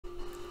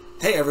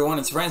Hey everyone,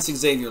 it's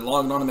Xavyer,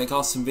 logging on to make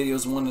awesome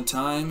videos one at a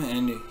time,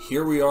 and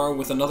here we are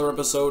with another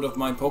episode of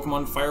my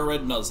Pokemon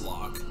FireRed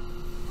Nuzlocke.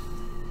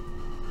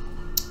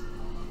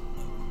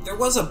 There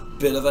was a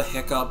bit of a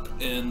hiccup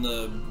in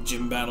the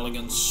gym battle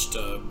against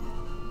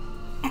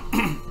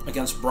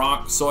against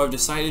Brock, so I've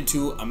decided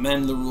to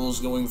amend the rules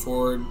going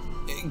forward.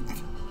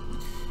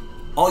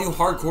 All you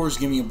hardcores,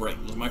 give me a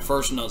break. This is my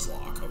first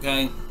Nuzlocke,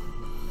 okay?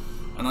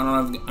 And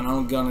I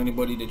don't got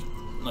anybody to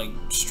like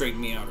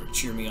straighten me out or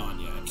cheer me on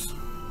yet.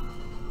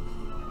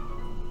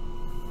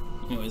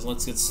 Anyways,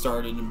 let's get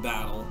started in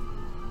battle.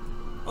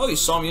 Oh, you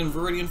saw me in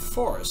Viridian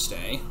Forest,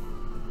 eh?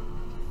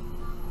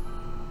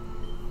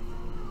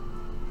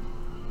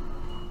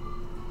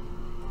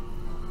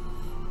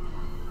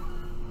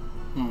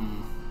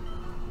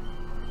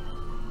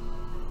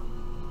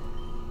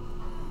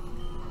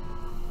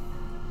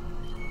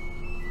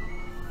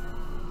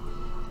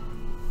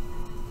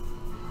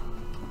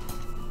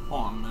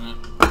 Hold on a minute.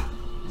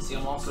 See,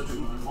 I'm also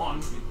doing my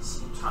laundry at the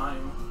same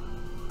time.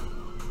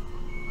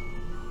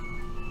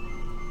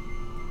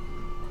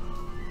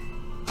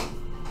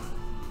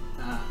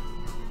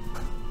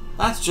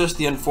 That's just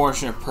the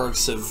unfortunate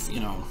perks of, you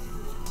know,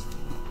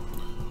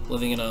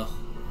 living in a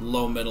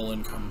low middle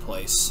income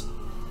place.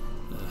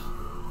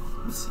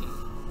 Let's see.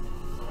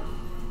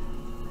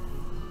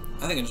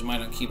 I think I just might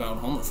not keep out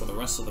Homer for the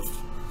rest of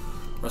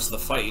the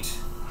fight.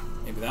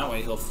 Maybe that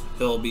way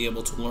he'll be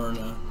able to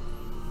learn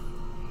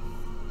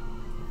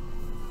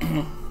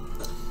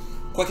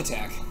quick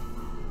attack.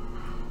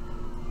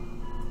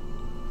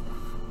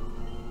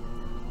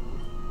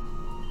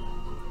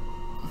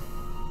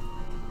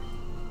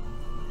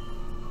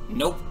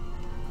 Nope.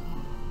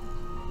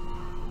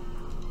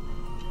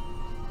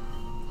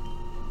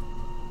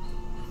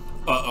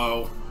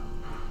 Uh-oh.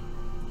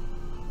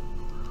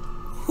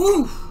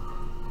 Whew.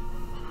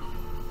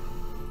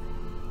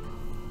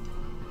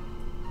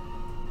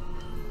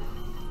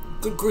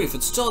 Good grief,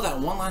 it's still that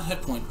one last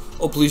hit point.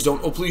 Oh, please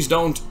don't. Oh, please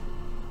don't.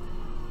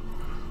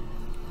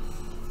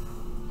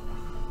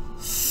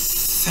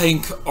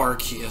 Thank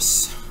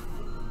Arceus.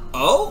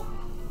 Oh?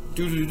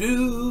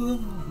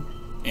 Do-do-do.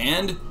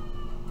 And...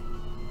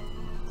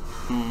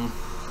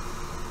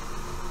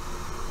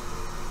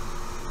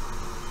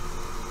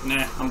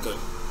 Nah, I'm good.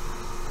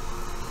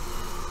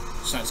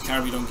 Besides,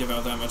 Caterpie don't give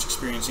out that much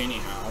experience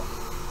anyhow.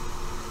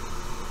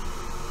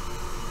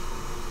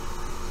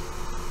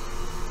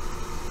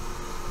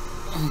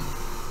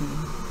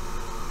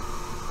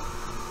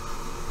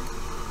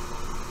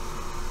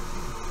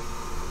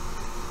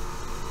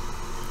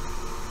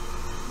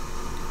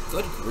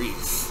 Good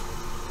grief.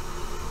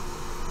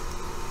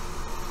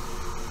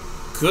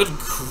 Good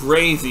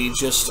gravy,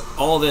 just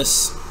all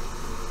this.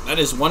 That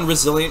is one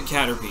resilient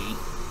Caterpie.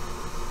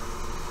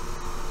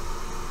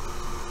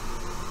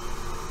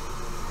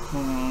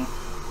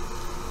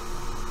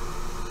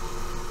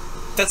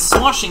 That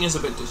sloshing is a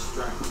bit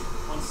distracting.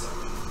 1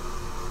 second.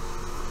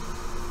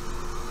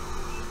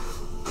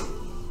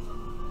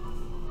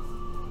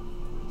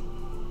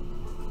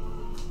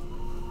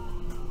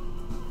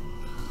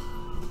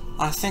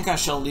 I think I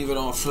shall leave it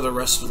off for the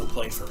rest of the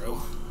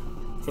playthrough.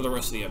 For the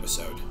rest of the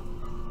episode.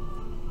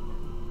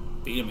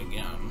 Beat him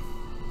again.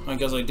 I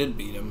guess I did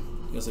beat him.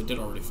 I guess I did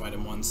already fight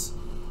him once.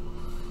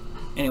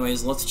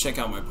 Anyways, let's check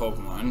out my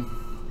Pokemon.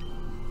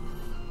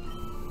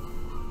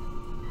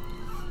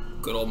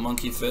 Good old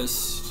Monkey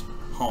Fist,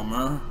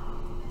 Homer,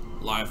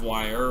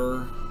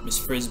 Livewire, Miss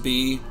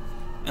Frisbee,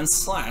 and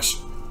Slash.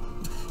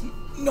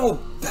 No,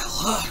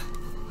 Bella!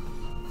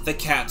 The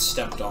cat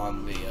stepped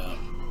on the,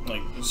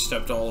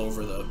 stepped all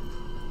over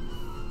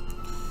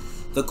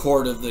the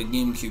cord of the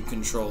GameCube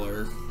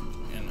controller,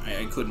 and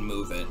I couldn't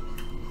move it.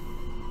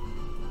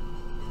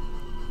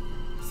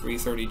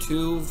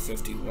 332,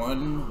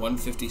 51,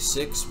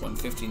 156,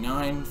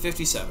 159,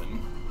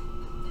 57.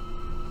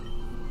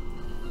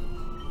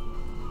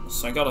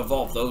 So I gotta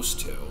evolve those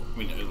two. I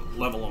mean,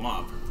 level them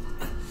up.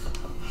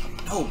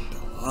 No,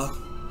 Bella.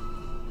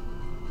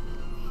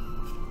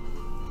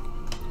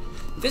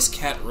 This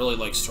cat really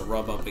likes to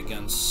rub up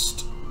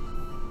against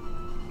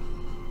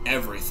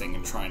everything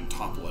and try and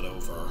topple it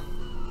over.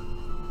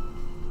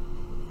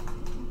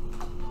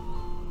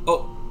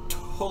 Oh,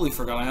 totally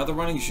forgot I had the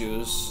running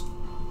shoes.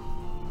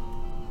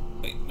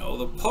 Wait, no,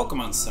 the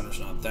Pokemon Center's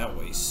not that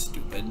way,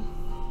 stupid.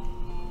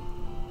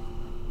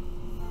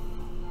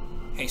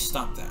 Hey,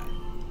 stop that.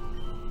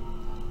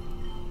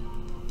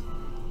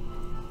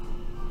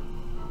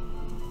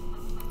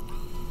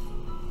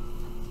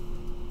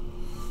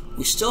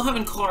 We still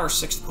haven't caught our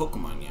 6th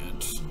Pokemon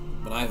yet,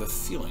 but I have a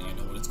feeling I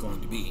know what it's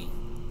going to be.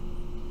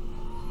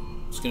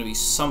 It's going to be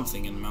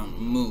something in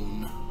Mount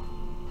Moon,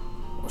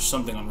 or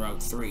something on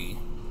Route 3.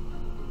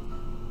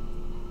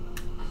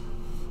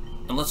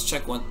 And let's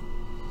check what...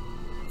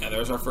 Yeah,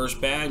 there's our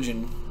first badge,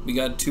 and we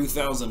got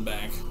 2,000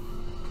 back.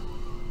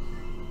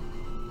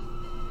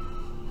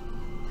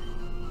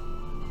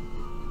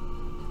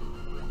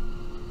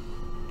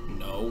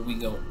 No, we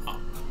go up.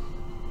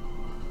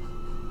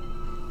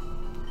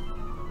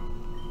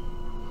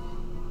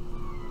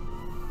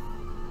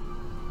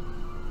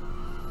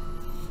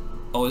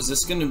 Oh, is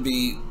this gonna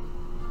be...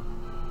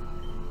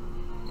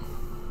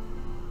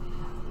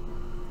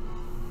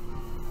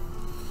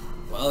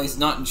 Well, he's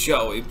not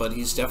Joey, but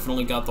he's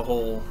definitely got the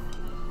whole...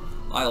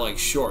 I like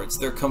shorts.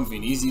 They're comfy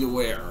and easy to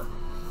wear.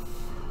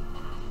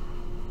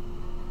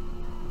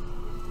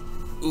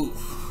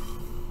 Oof.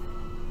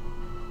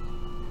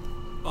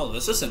 Oh,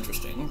 this is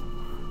interesting.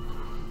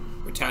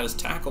 Rattata's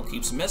tackle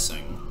keeps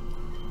missing.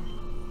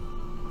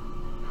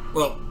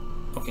 Well,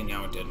 okay,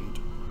 now it didn't.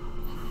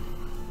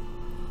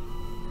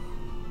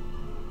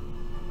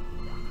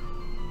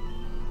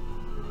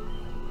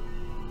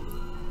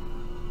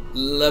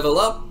 Level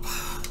up.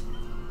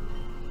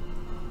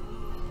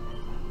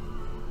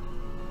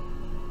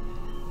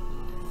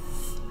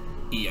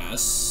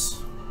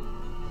 Yes.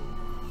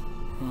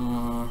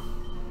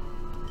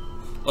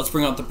 Let's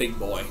bring out the big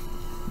boy.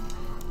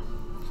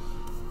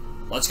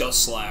 Let's go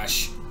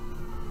Slash.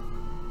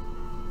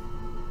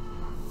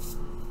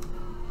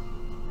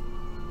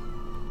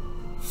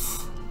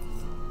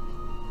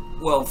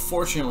 Well,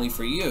 fortunately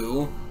for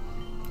you,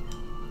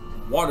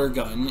 Water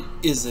Gun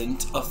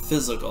isn't a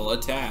physical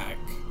attack.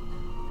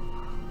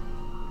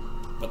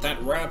 But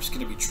that rap's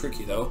gonna be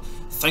tricky, though.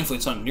 Thankfully,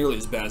 it's not nearly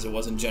as bad as it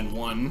was in Gen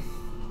 1.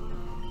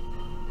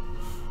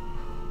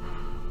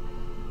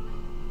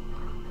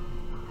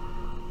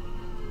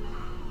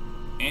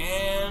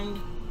 And...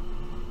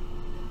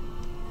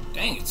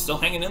 dang, it's still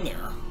hanging in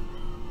there.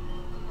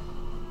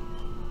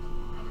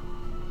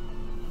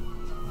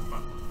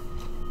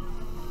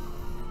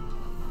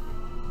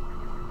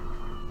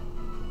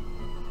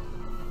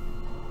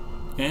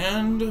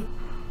 And...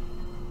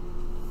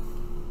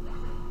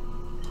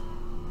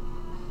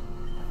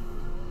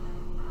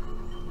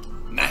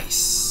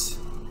 nice.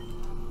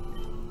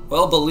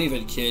 Well, believe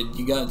it, kid.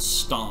 You got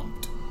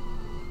stomped.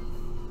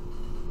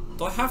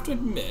 Though I have to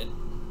admit,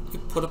 you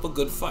put up a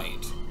good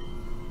fight.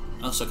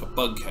 Looks like a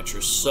bug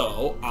catcher,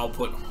 so I'll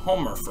put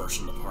Homer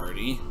first in the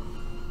party,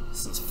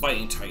 since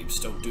fighting types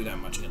don't do that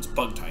much against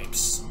bug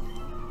types.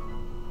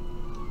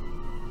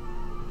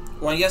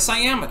 Well, yes, I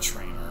am a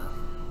trainer.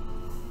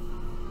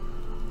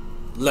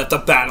 Let the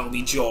battle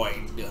be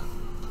joined.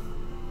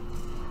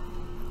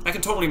 I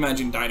can totally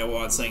imagine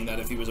Dinowad saying that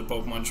if he was a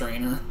Pokemon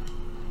trainer.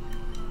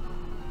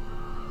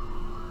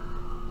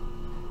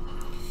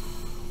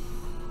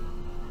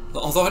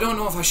 Although I don't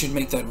know if I should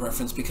make that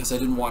reference because I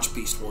didn't watch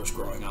Beast Wars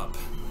growing up.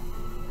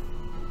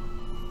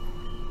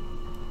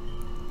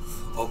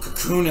 Oh,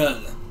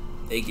 Kakuna!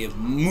 They give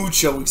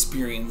mucho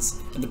experience.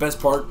 And the best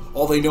part,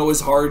 all they know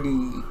is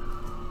Harden.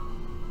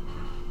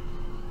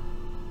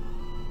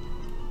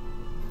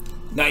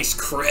 Nice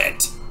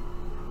crit!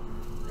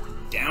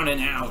 Down and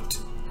out.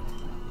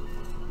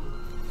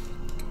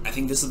 I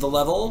think this is the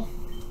level.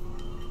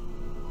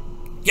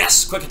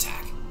 Yes! Quick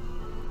attack!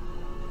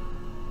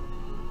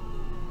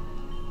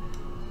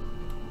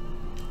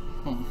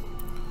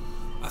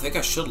 I think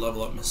I should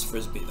level up Miss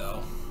Frisbee,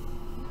 though.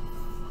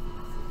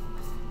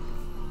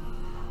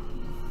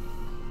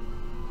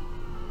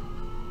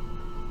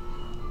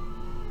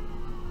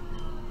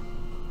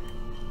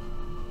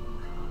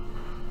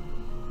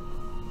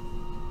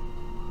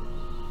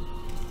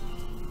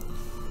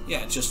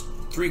 Yeah, just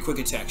 3 quick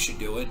attacks should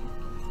do it.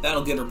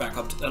 That'll get her back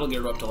up to, that'll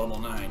get her up to level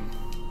 9.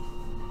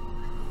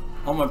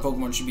 All my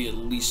Pokemon should be at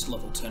least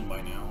level 10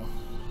 by now.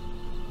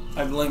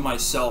 I blame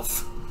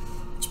myself.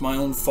 It's my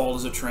own fault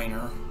as a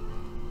trainer.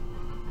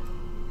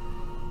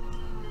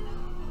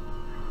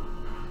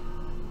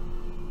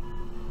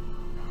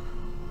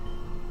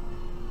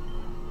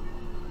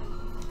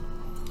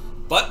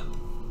 But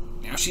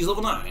now she's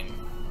level 9.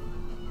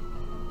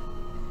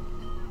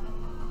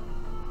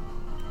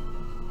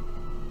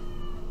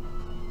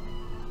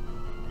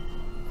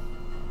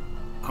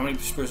 How many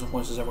spiritual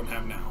points does everyone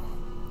have now?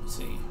 Let's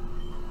see.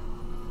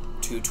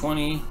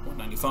 220,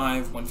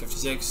 195,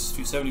 156,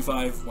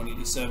 275,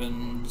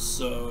 187,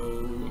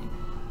 so...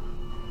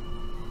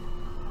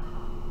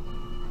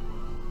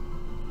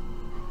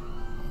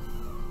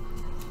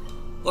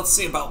 let's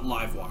see about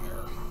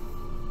Livewire.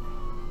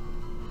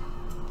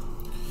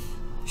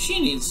 She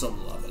needs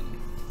some loving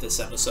this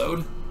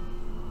episode.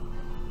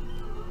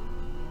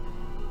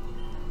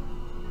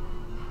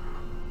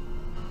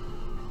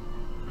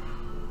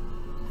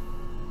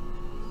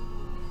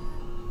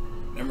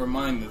 Never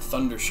mind that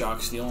Thunder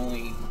Shock's the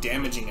only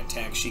damaging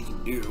attack she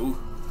can do.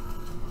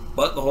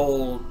 But the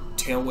whole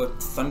Tail Whip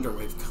Thunder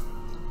Wave,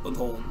 the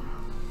whole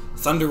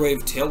Thunder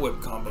Wave Tail Whip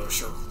combo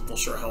will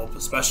sure help,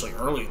 especially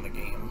early in the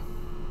game.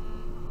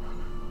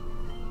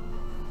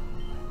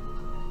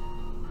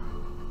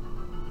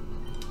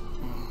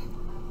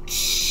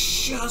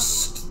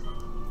 Just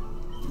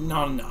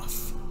not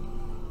enough.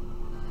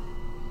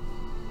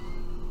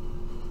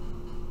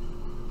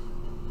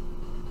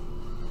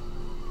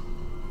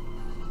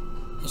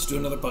 Let's do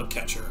another bug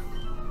catcher.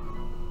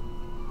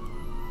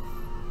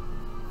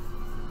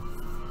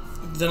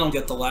 Then I'll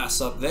get the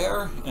lass up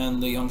there,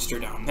 and the youngster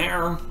down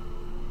there.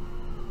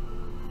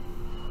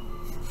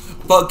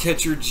 Bug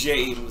catcher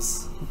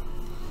James.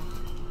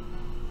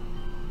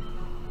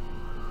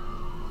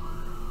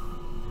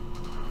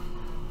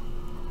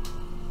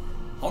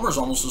 Homer's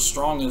almost as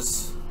strong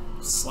as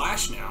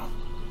Slash now.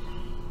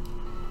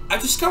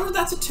 I've discovered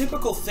that's a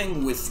typical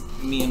thing with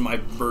me and my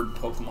bird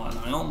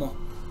Pokemon. I almost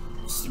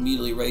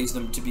immediately raise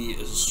them to be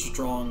as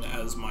strong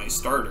as my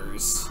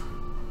starters.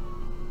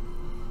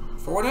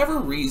 For whatever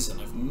reason,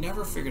 I've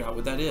never figured out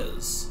what that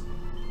is.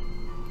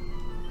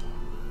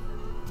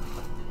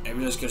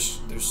 Maybe just because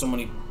there's so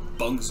many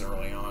bugs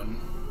early on.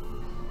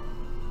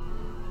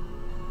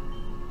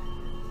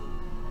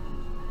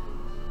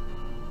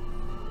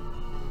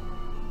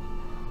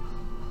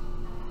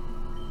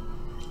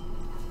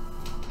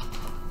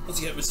 Let's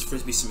get Mr.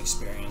 Frisbee some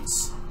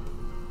experience.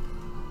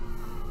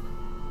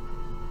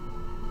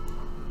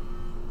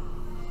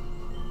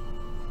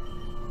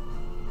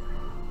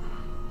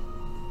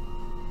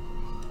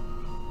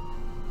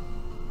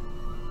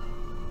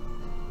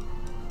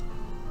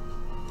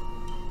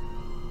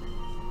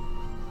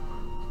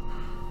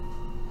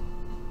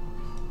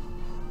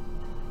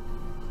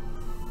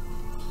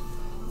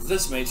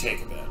 This may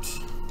take a bit.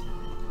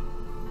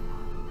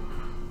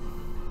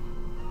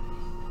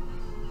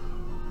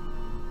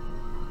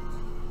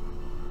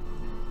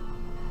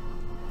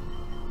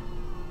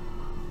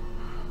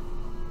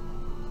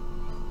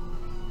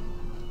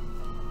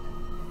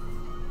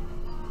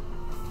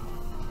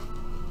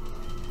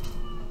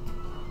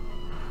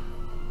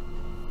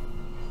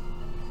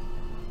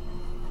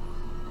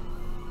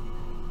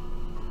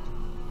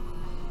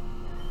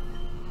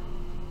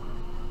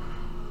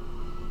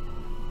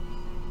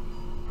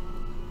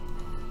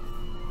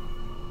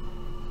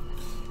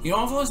 You know,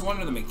 I've always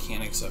wondered the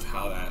mechanics of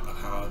how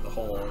the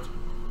whole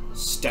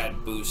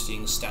stat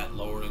boosting, stat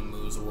lowering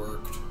moves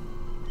worked.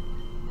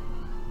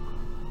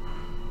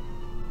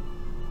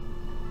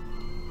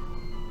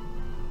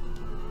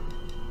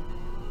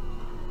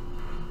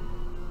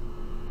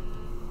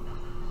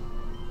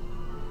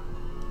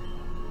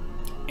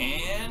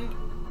 And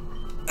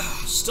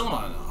still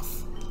not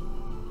enough.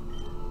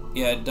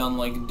 Yeah, done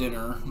like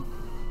dinner.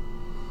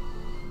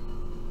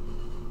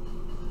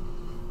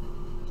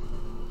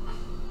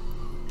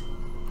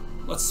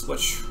 Let's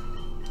switch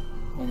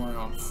Homer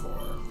out for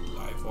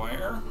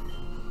Livewire.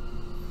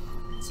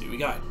 Let's see what we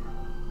got.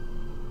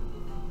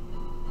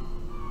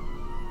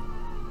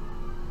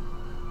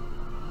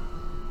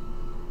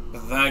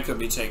 But that could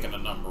be taken a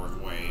number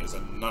of ways,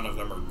 and none of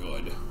them are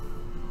good.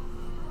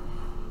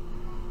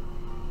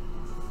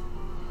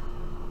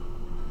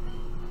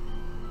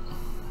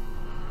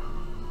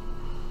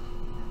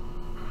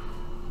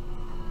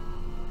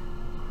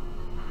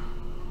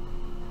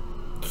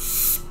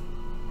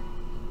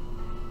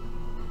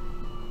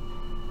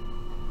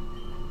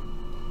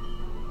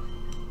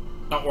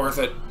 Not worth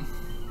it.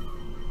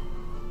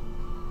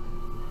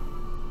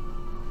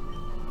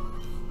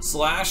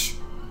 Slash,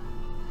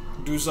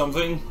 do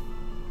something.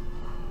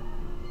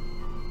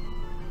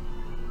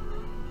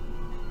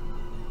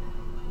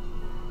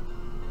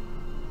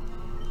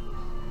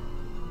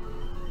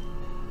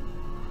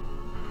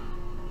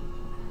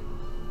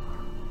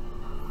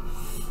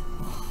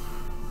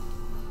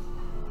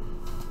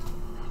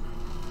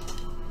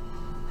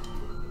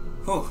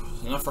 Oh,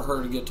 enough for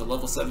her to get to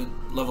level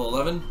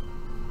 11.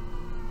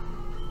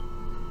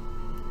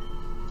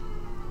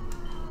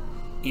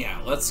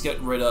 Yeah, let's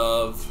get rid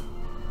of...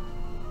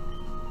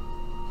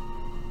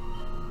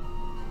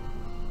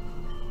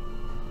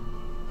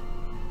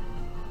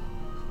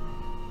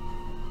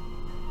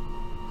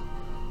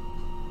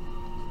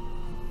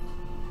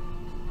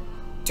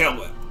 Tail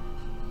Whip.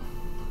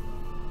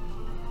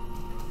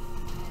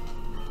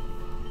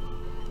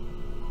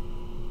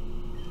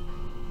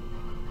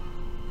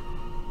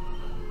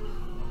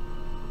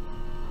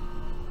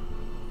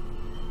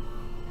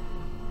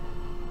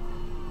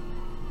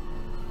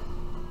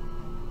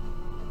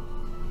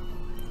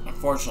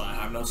 Unfortunately, I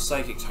have no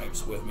psychic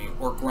types with me,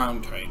 or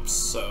ground types,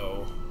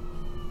 so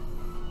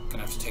I'm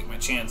gonna have to take my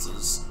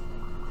chances.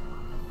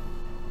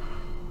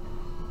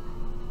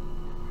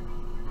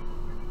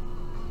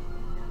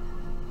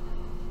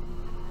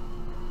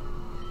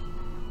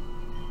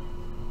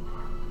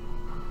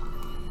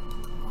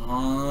 Come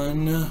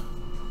on.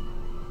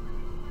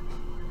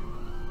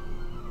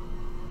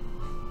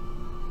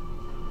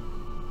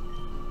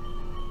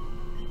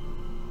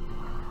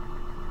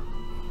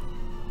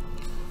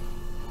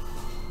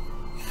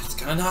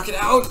 Gonna knock it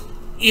out?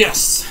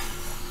 Yes!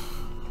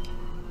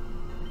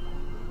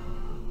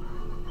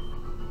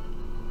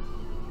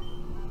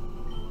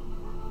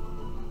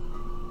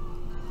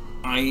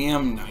 I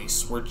am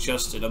nice. We're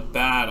just in a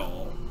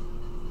battle.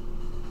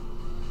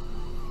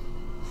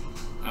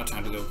 Now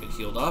time to go get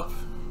healed up.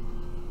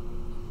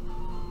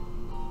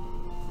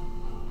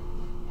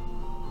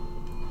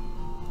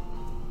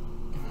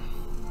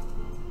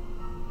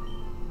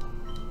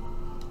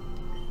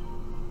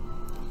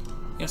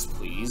 Yes,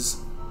 please.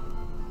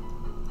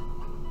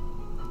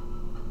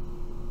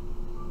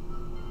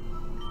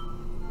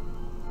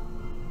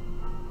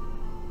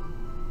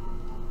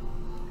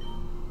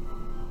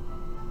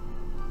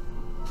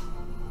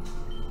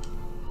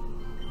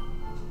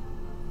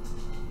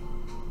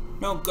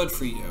 No, good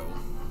for you.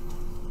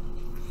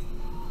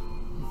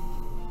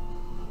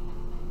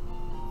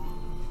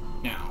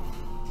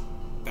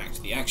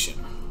 the action.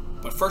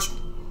 But first,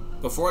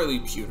 before I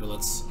leave Pewter,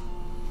 let's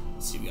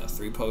see. We got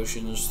 3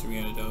 potions, 3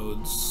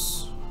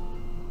 antidotes.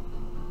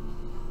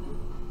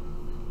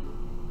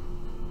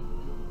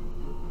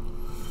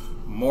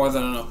 More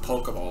than enough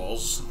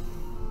Pokeballs.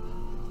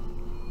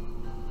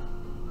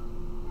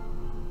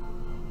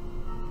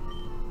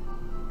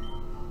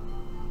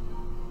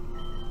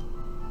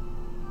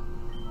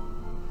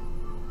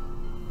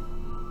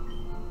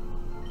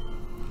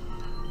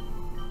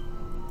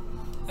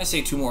 I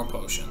say 2 more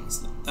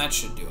potions. That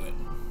should do it.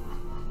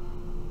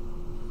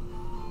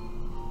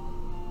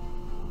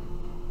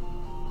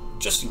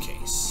 Just in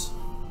case.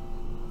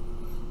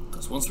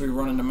 Because once we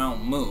run into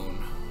Mount Moon...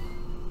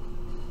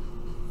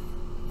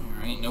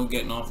 Alright, no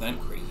getting off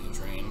that crazy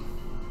train.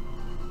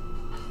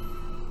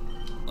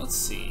 Let's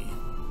see.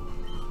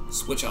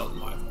 Switch out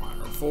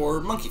Livewire for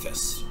Monkey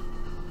Fist.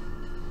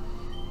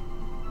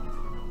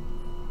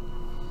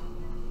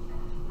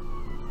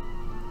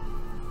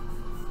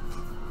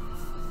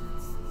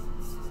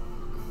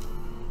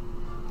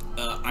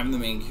 I'm the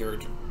main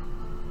character.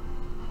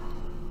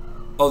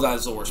 Oh, that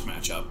is the worst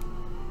matchup.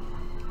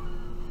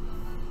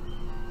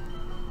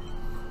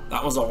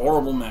 That was a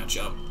horrible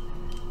matchup.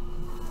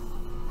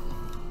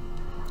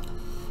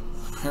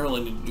 I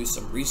really need to do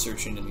some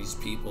research into these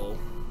people.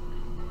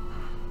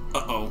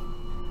 Uh-oh.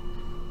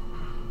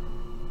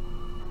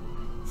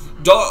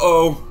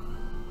 Duh-oh!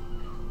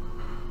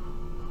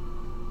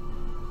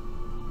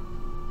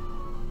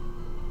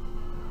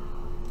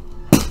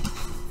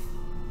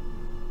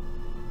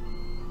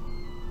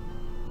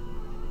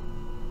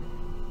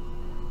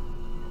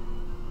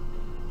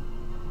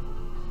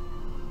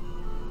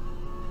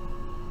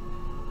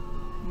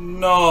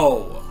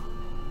 No!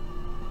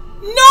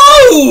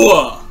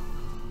 No!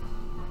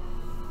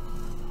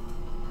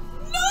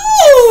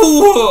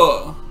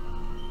 No!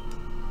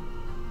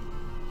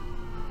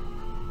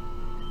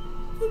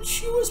 But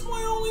she was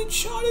my only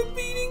shot at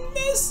beating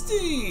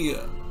Misty!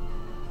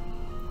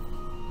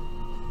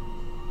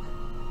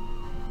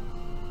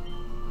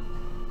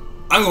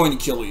 I'm going to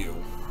kill you.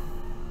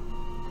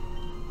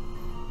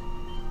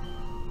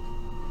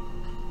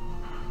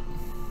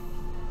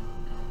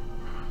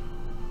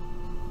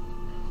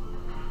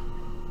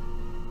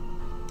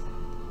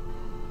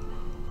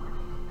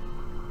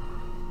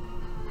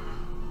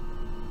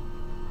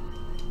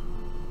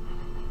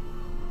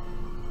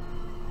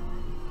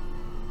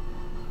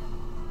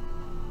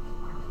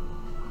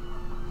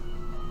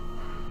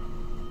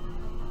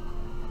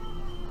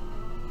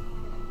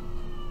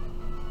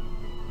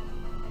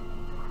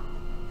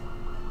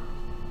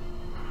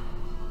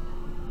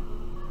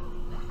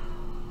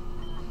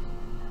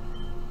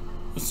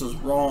 This is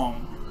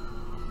wrong.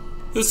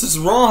 This is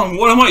wrong.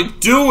 What am I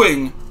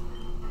doing?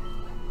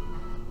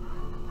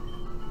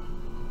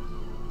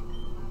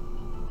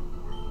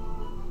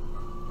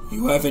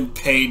 You haven't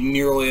paid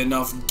nearly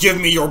enough. Give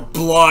me your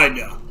blood.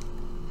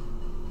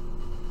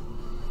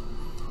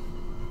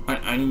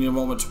 I need a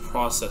moment to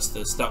process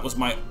this. That was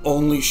my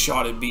only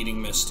shot at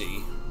beating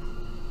Misty.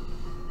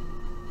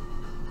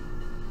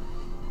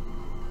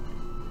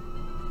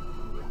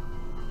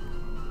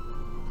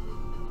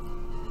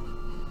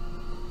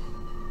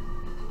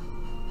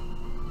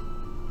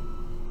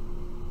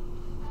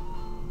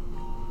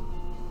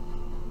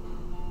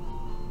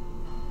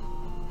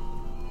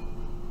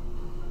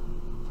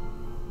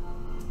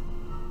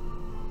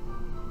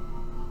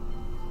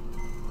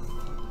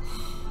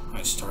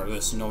 I started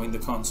this knowing the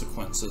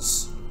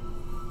consequences.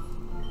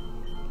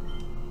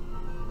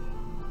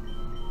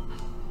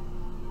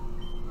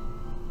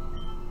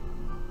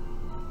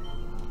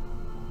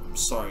 I'm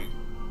sorry.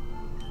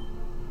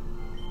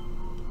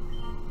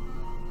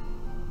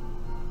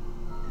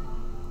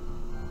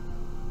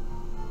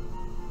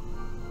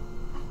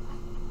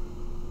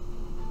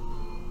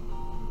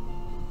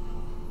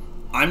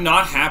 I'm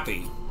not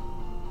happy.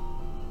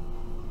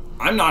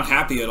 I'm not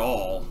happy at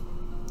all.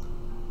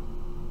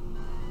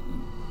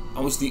 I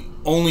was the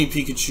only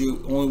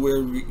Pikachu, only way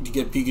to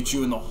get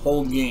Pikachu in the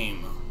whole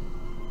game.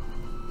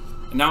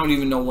 And now I don't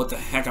even know what the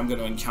heck I'm going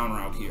to encounter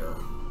out here.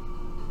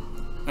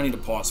 I need to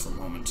pause for a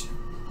moment.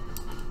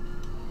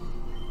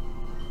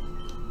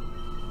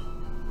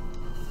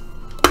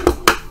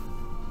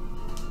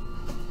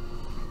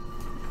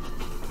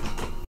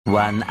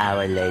 One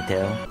hour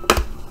later.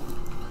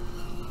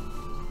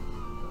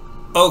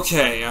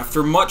 Okay,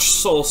 after much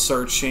soul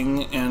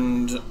searching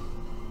and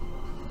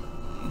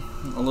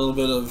a little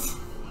bit of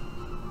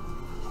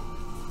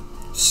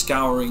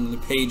scouring the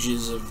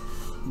pages of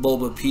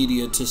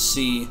Bulbapedia to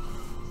see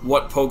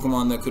what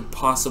Pokemon that could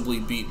possibly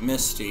beat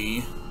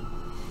Misty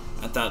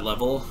at that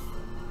level,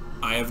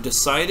 I have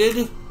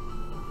decided,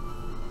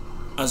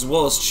 as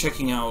well as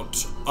checking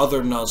out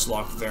other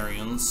Nuzlocke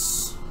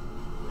variants,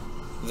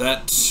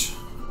 that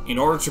in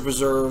order to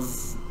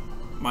preserve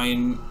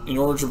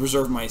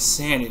my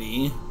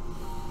sanity,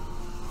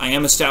 I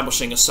am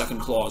establishing a second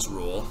clause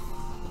rule,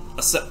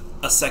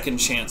 a second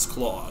chance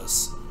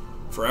clause.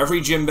 For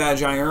every gym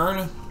badge I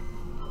earn,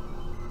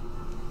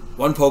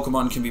 one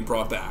Pokemon can be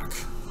brought back.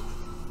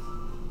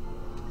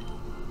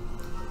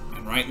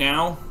 And right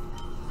now,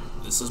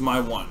 This is my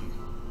one.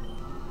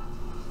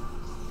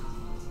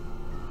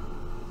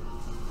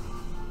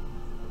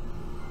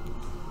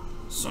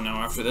 So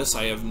now after this,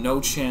 I have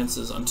no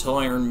chances until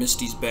I earn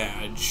Misty's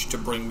badge to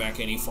bring back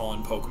any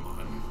fallen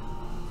Pokemon.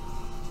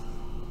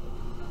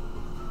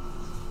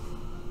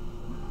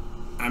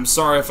 I'm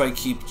sorry if I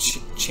keep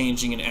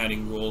changing and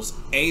adding rules.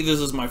 A, this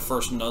is my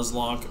first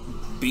Nuzlocke.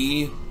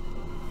 B,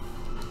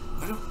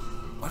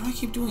 why do I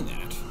keep doing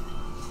that?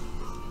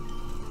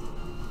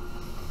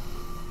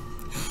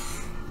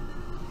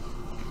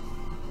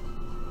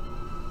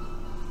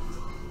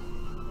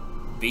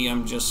 B,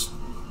 I'm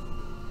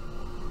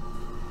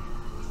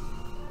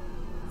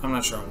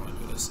not sure I want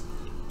to do this.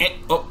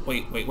 Oh,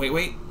 wait.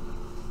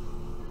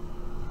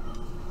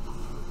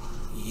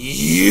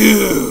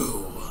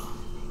 You!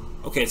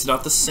 Okay, it's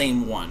not the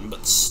same one,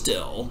 but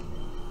still.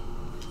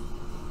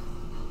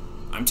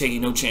 I'm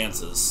taking no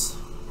chances.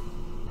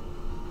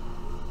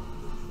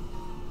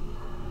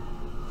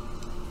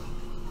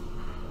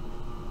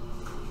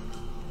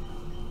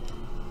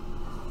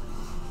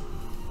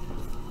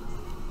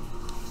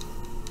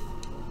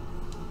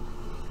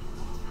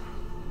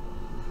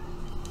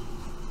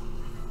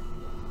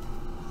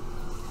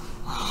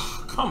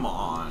 Come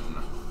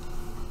on.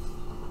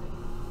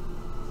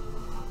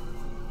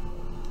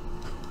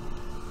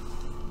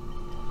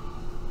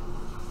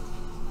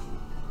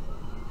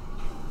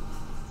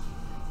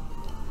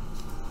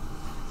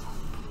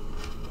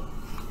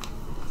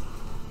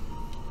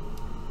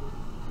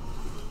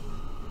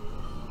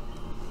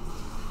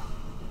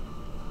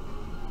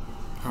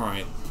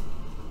 Alright.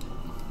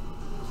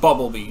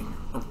 Bubble Beam.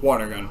 Or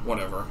Water Gun.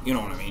 Whatever. You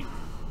know what I mean.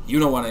 You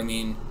know what I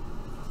mean.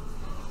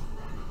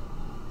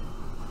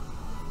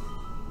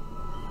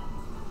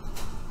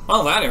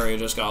 Well, that area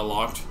just got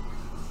locked.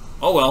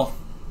 Oh well.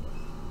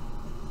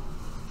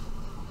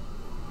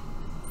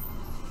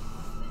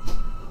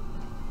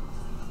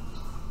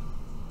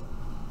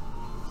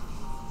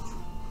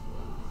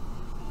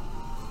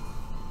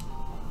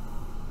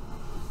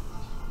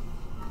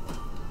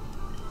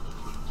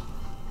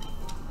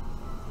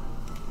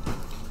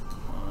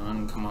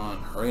 Come on.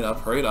 Hurry up,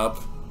 hurry up.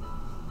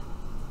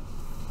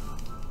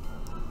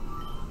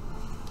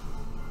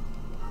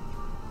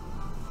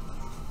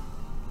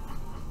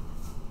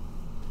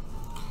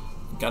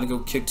 Gotta go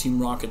kick Team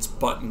Rocket's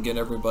butt and get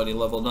everybody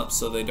leveled up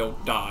so they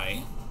don't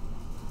die.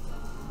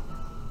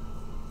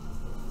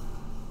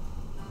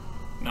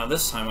 Now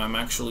this time I'm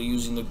actually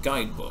using the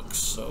guidebooks,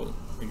 so,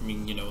 I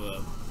mean, you know,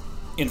 the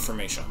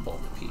information on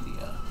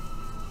Bulbapedia.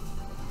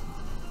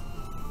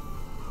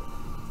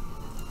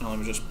 Now let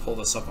me just pull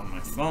this up on my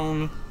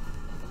phone.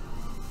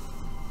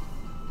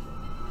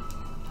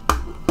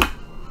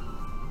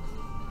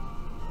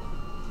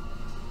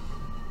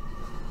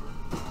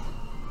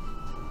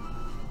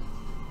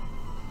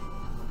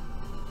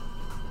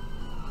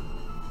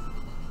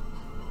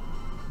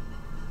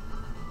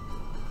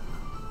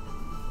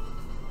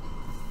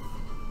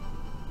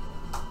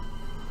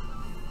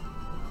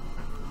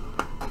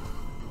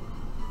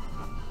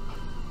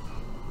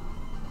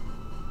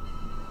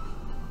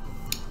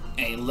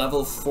 A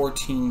level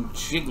 14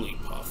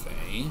 Jigglypuff,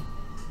 eh?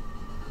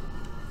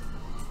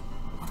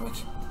 Why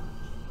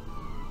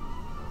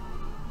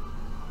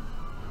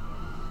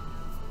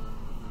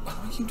do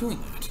I keep doing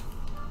that?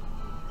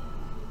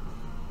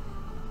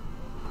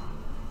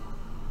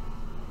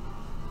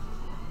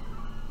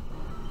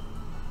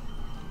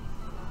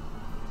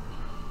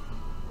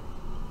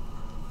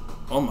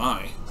 Oh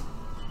my.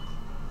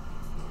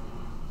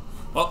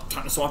 Well,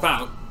 time to swap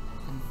out.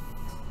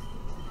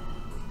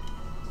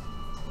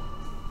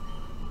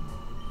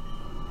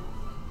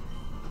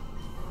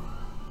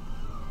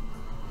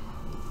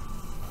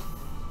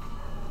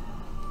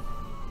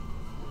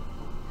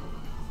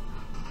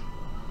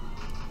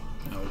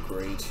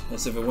 Great.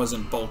 As if it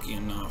wasn't bulky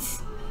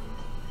enough.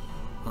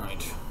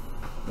 Alright.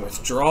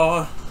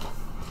 Withdraw.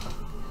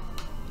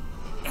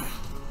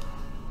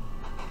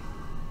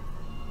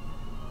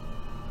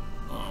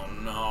 Oh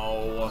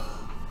no.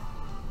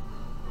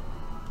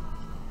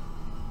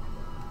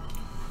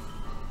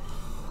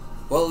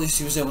 Well, at least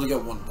he was able to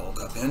get one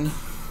bulk up in.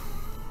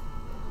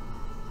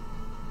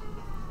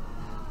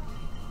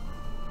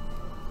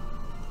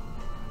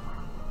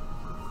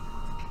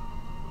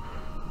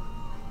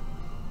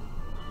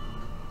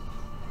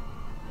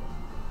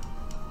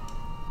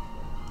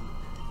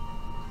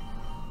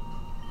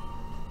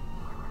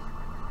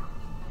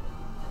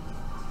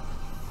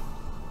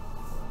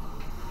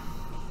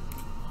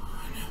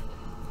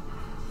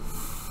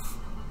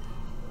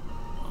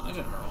 I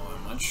didn't hurt all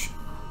that much.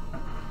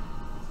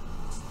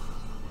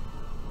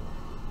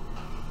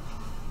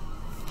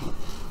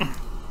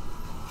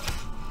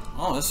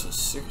 Oh, this was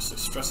seriously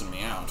stressing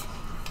me out.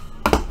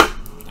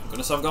 Thank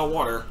goodness I've got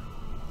water.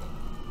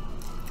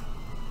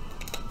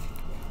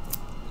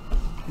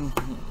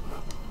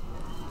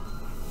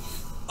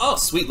 Oh,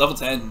 sweet, level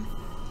 10.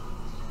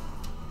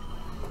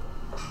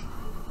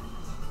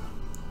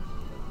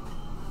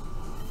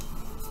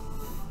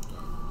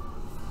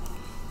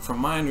 From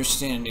my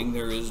understanding,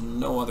 there is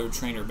no other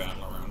trainer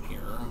battle around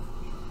here.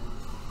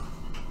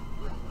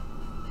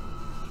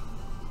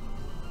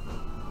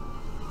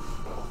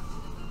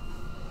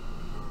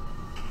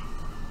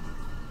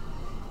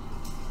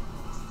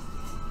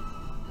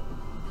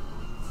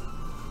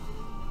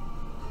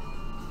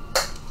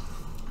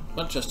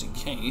 But just in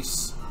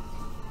case.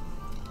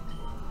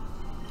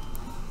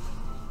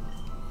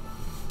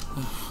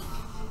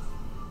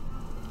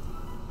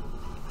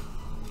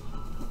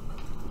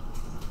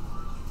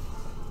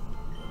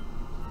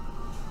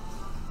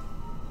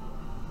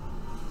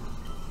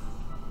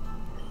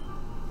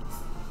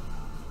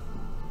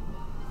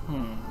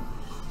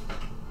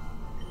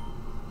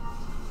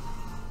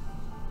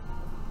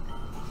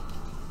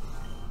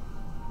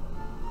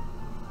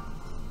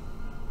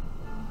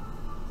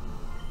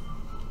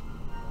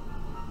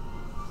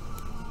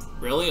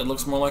 Really? It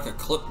looks more like a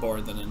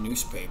clipboard than a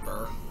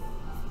newspaper.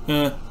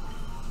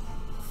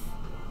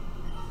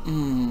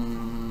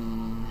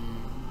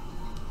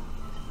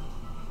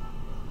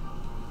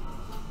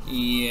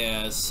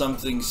 Yeah,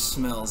 something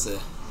smells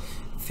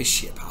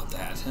fishy about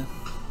that, huh?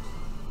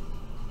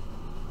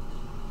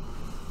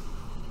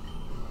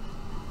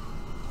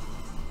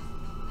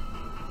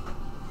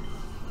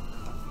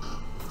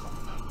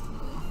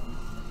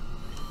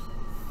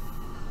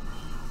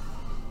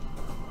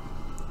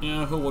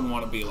 Yeah, who wouldn't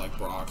want to be like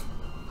Brock?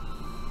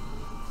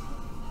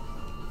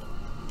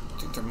 I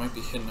think there might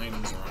be hidden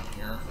items around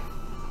here.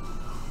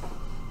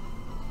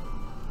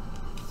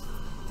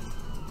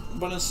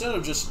 But instead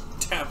of just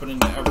tapping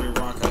into every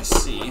rock I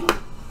see,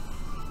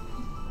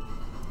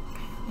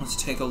 let's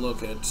take a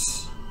look at...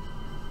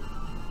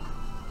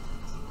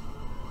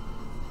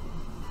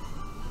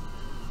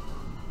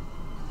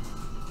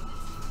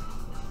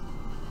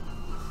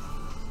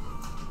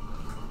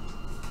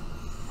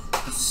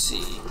 Let's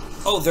see.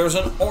 Oh, there's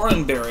an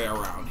oranberry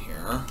around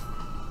here. I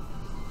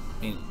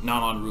mean,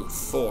 not on Route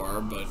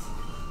 4, but...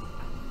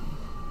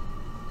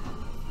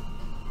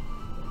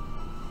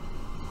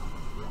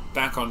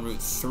 back on Route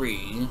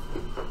 3.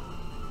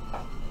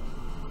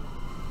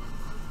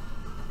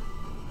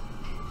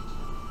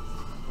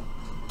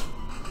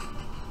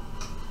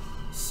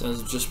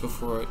 Says just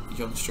before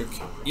youngster...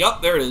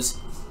 Yup, there it is.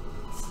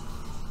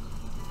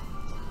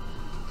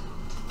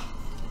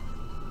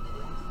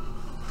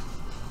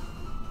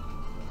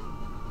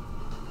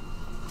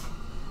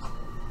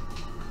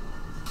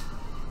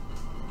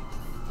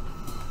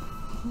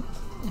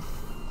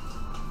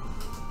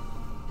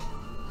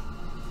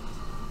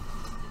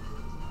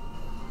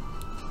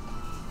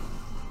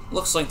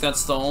 Looks like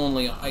that's the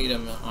only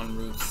item on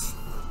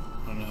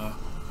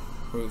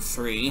Route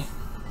 3.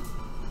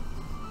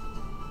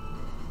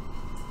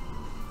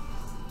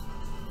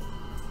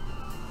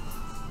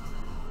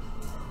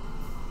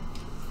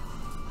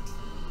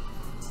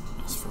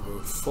 As for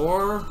Route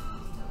 4,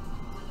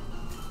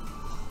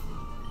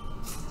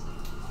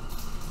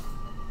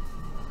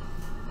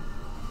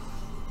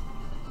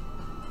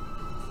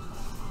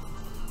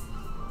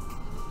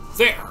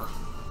 there.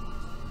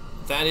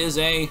 That is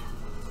a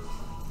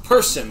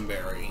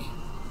Personberry.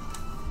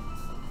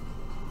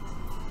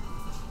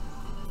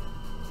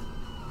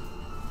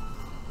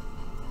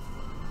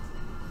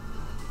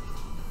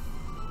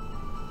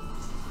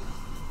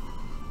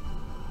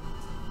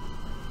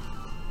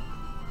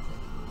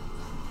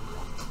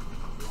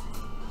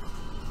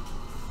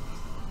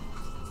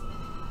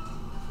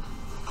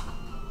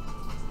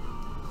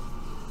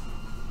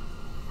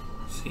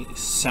 See,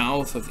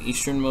 south of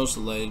easternmost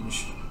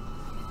ledge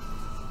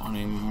on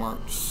a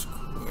marked square.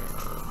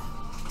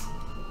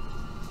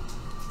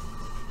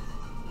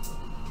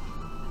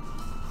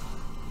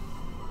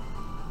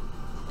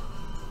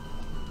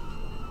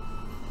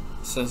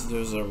 Says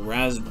there's a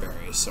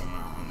raspberry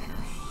somewhere on here.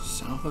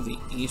 South of the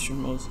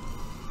easternmost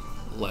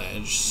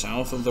ledge,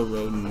 south of the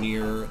road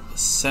near the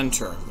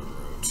center of the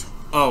road.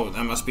 Oh,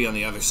 that must be on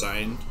the other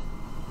side.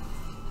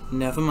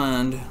 Never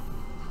mind.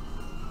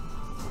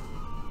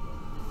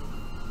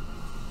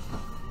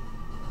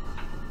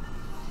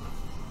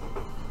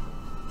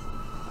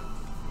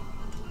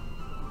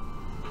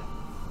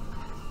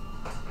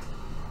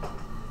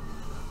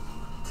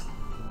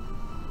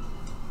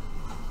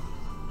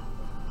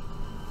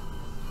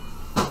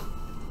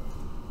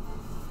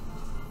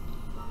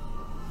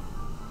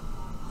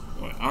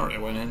 I already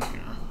went in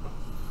here.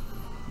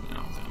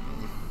 Now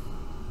then.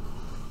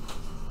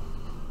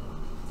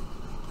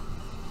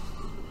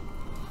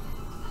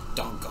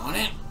 Doggone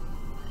it.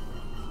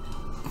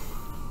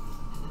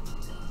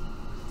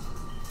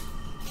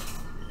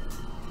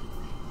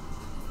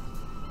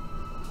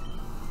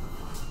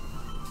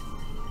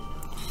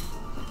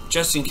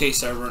 Just in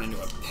case I run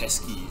into a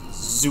pesky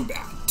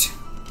Zubat.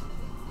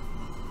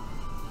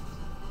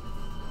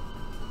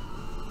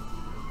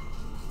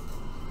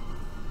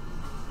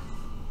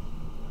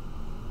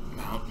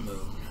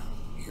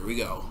 Here we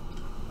go.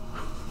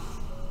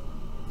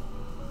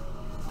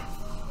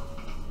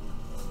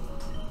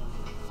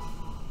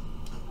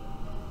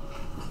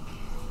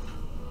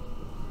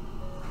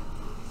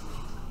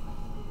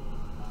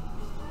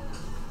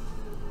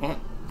 Oh,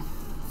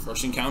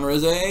 first encounter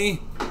is a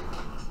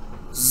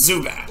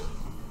Zubat.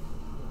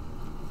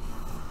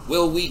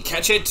 Will we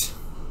catch it?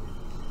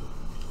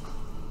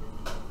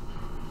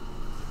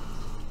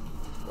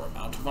 We're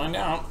about to find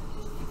out.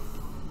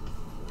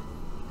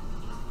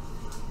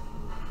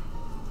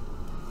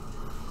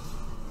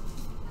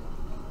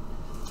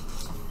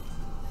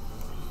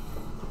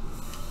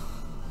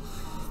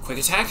 Quick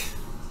attack.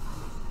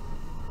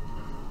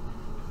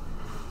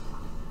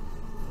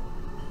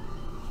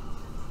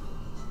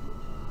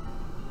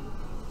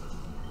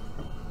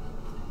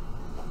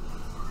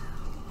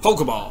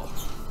 Pokeball.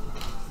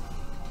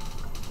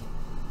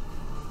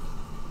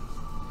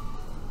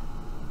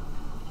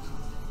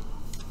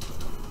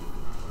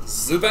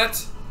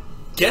 Zubat.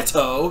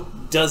 Ghetto.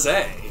 Daze.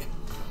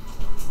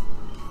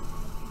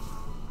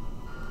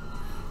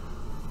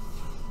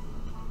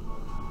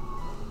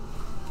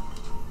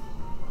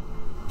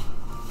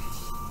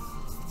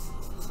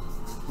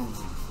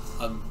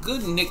 A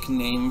good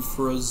nickname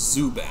for a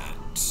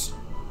Zubat.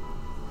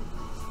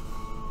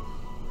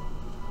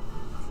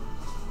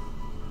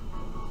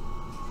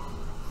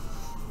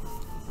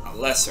 A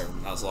lesser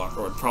Nuzlocke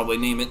would probably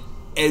name it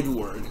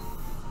Edward.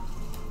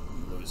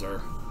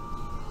 Loser.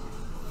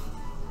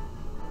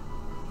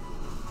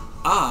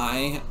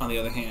 I, on the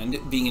other hand,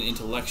 being an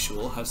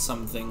intellectual, have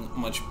something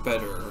much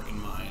better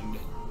in mind.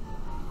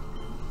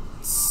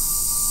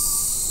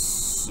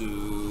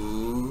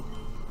 Sukune.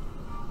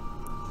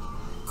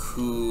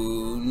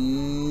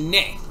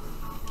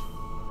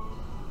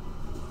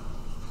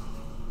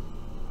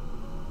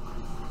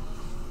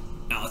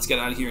 Now let's get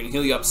out of here and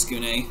heal you up,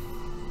 Sukune.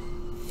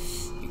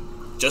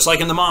 Just like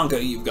in the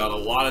manga, you've got a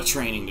lot of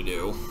training to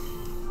do.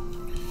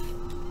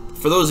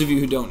 For those of you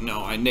who don't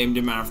know, I named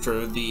him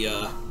after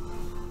the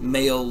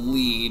male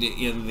lead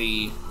in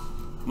the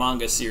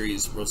manga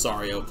series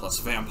Rosario plus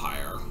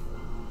Vampire.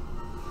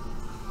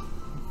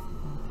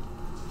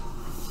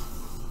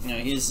 You know,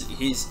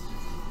 he's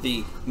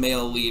the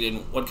male lead in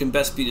what can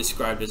best be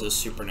described as a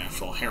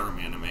supernatural harem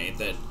anime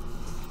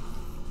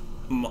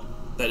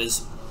that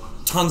is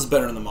tons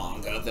better in the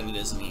manga than it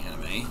is in the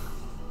anime.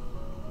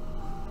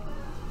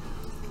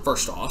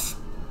 First off,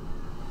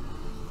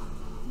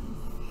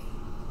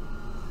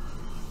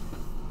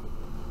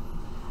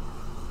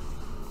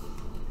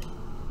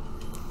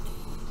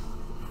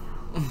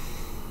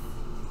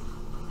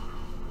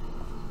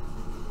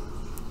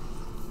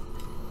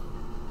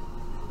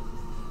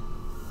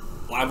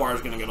 Live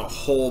is going to get a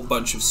whole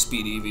bunch of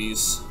speed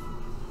EVs.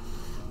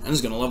 And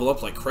he's going to level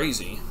up like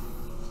crazy.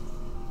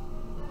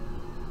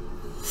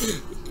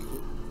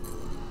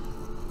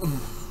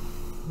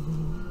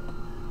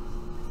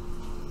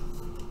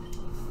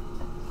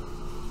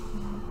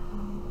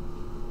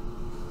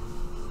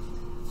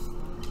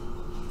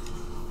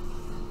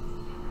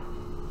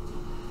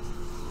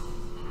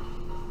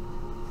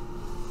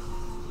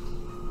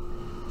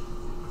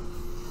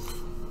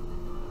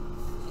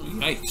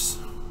 Yikes.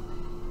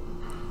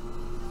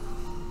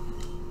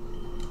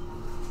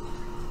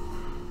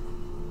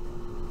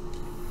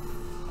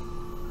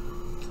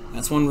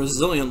 That's one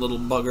resilient little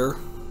bugger.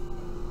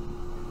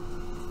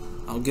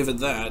 I'll give it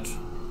that.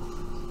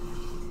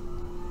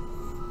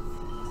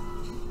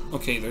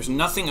 Okay, there's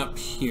nothing up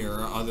here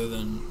other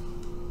than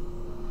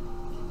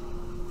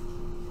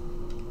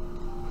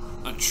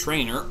a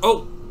trainer.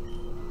 Oh!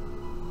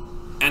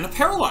 And a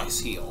paralyze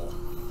heal.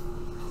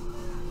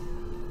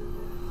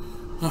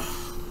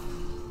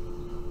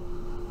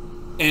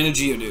 And a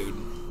Geodude.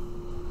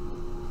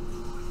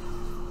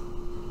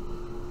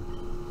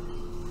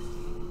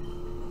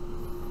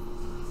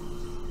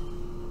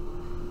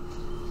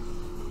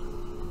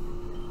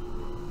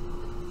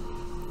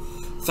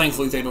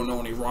 Thankfully, they don't know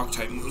any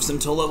rock-type moves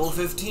until level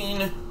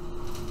 15.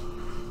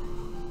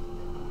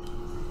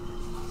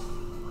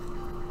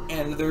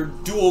 And they're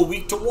dual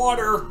weak to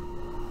water.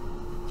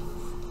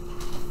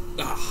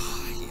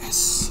 Ah,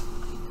 yes.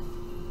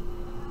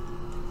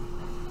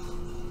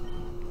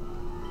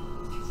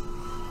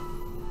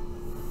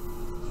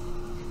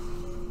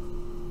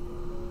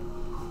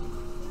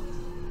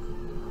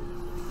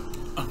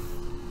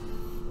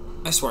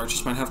 I swear, I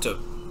just might have to...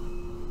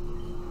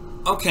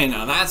 Okay,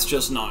 now that's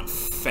just not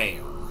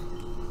fair.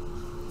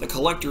 The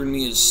collector in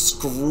me is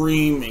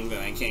screaming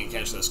that I can't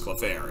catch this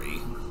Clefairy.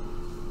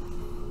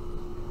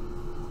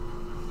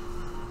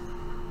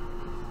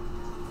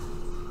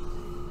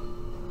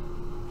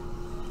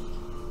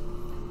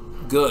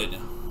 Good.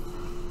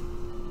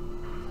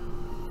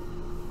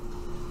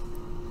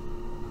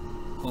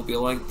 Hope you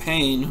like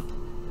pain.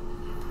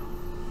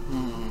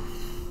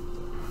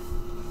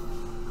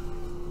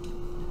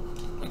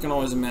 I can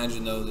always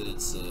imagine, though, that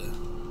it's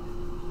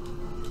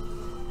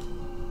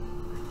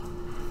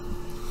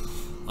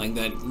like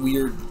that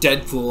weird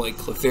Deadpool-like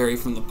Clefairy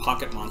from the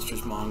Pocket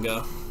Monsters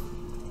manga.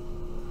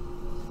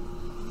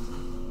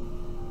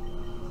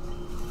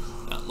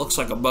 That looks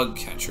like a bug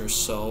catcher,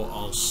 so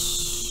I'll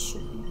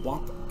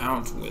swap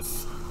out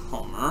with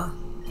Homer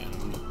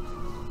and...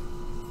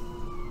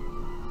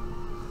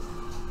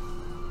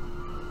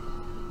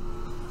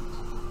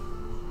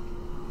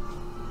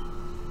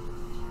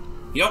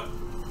 Yep.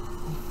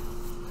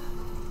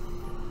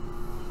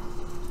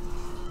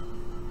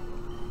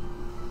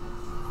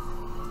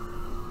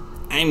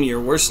 I'm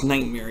your worst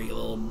nightmare, you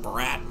little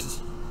brat.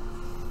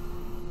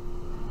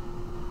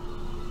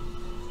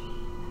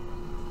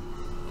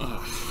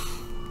 Ugh.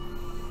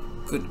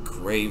 Good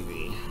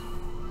gravy.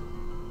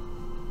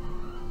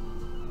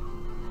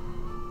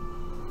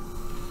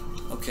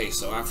 Okay,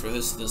 so after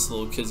this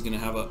little kid's gonna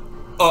have a...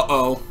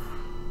 Uh-oh.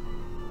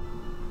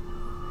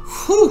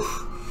 Whew!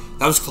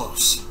 That was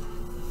close.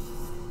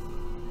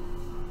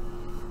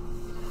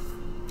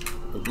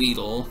 A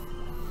Weedle.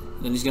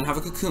 Then he's gonna have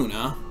a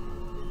Kakuna.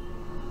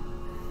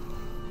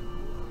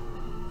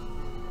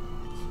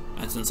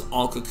 And since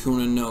all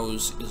Kakuna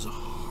knows is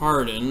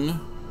Harden...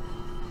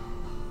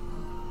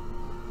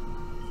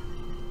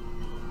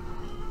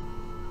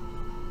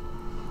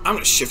 I'm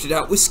gonna shift it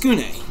out with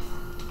Skune.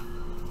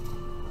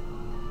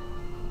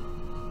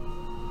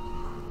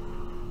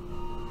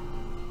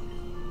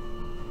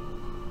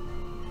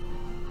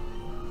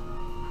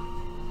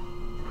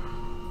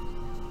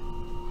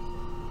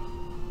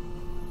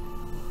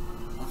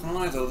 Not gonna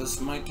lie though, this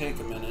might take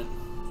a minute.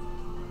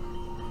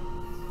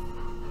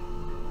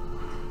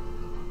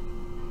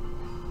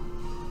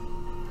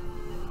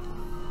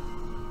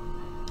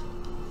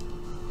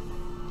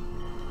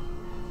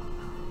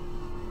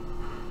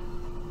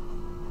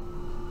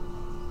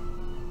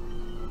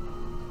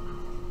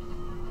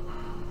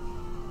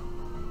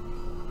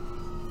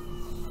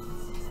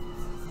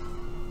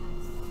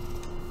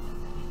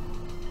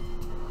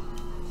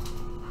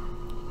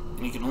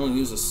 And you can only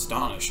use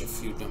Astonish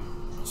if you do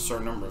a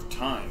certain number of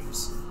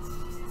times.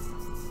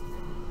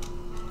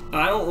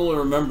 And I don't really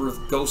remember if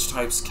ghost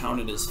types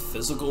counted as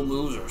physical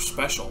moves or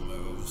special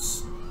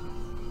moves.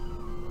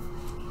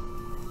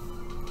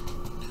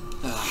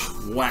 Ugh,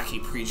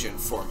 wacky pre-gen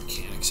 4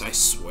 mechanics, I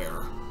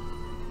swear.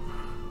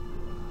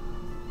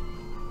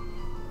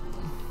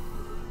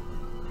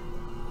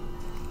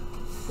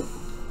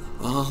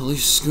 Well, at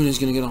least Skune's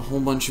gonna get a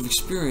whole bunch of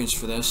experience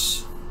for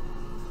this.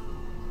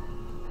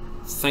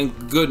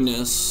 Thank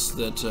goodness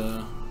that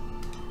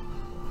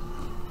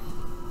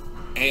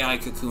AI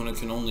Kakuna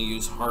can only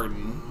use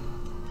Harden.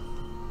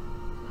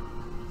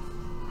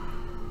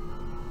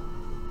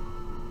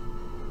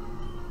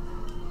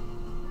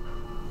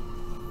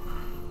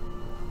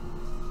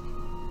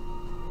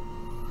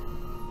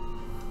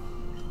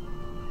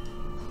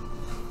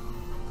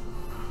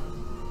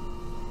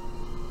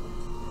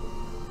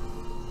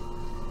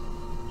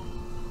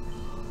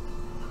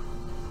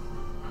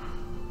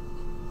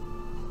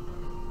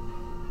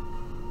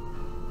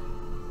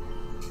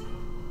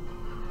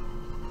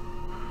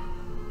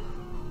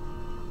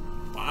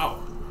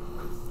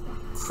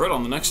 Crit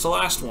on the next to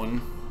last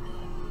one.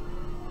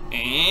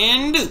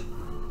 And...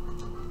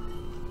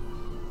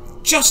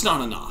 just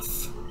not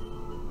enough.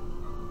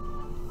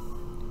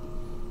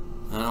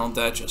 Oh,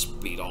 that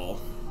just beat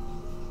all.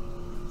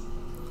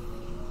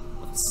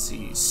 Let's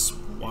see,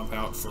 swap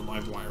out for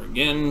Livewire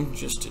again,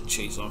 just to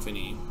chase off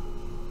any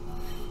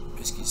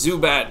pesky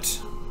Zubat.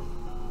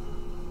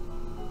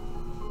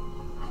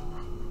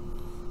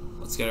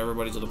 Let's get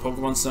everybody to the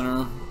Pokemon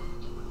Center.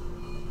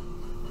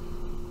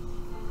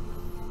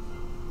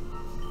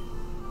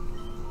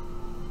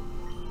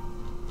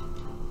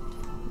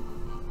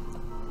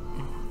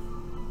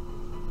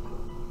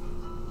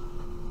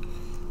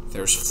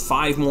 There's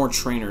 5 more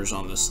trainers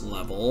on this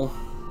level.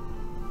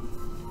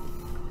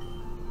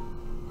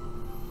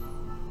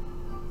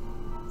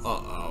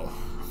 Uh-oh.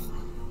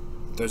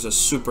 There's a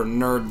super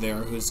nerd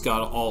there who's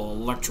got all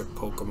electric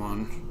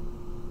Pokemon.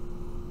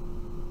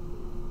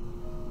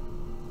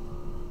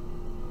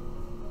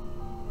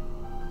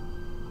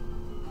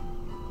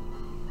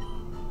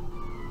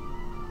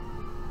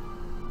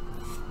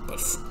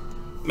 But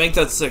make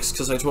that 6,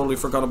 because I totally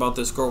forgot about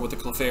this girl with the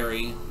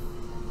Clefairy.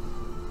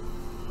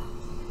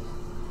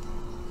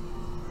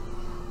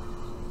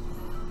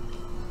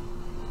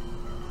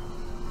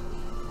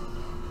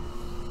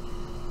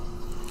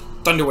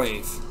 Thunder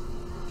Wave.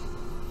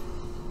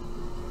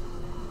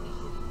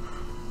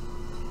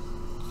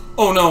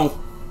 Oh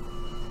no!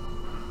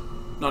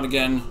 Not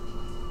again.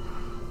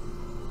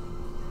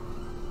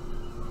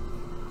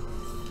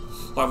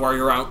 Livewire,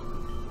 you're out.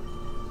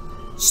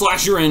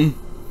 Slash, you're in.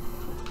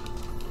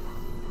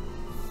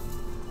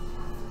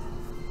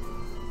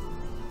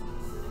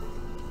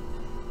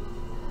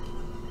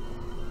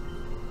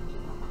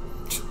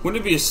 Wouldn't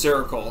it be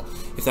hysterical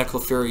if that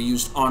Clefairy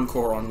used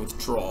Encore on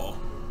withdrawal?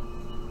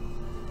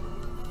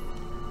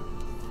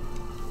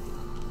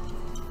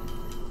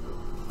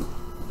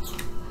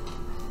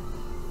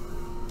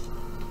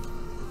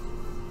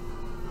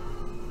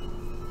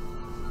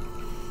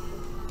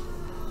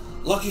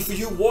 Lucky for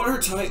you,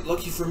 water type.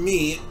 Lucky for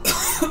me,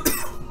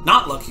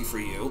 not lucky for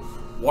you,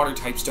 water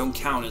types don't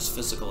count as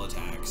physical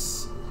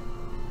attacks.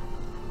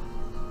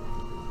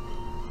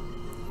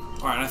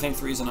 Alright, I think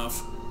 3's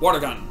enough. Water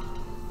gun.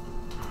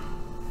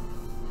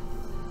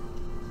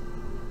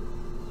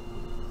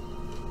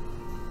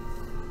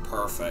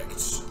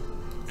 Perfect.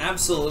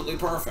 Absolutely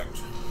perfect.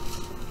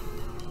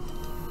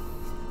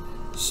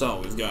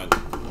 So, we've got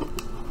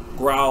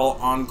Growl,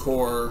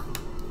 Encore.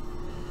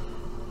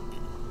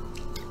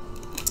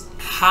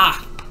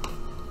 Ha!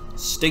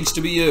 Stinks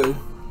to be you.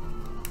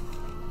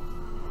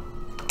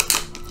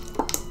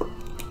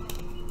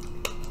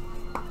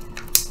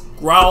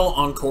 Growl,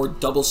 Encore,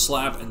 Double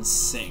Slap, and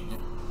Sing.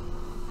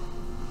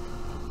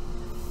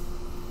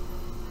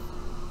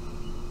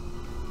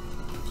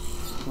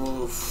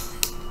 Oof.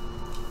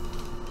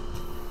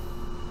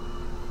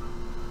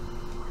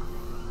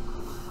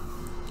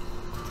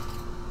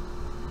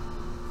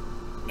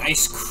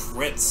 Nice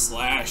crit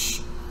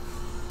slash.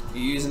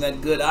 You're using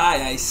that good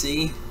eye, I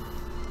see.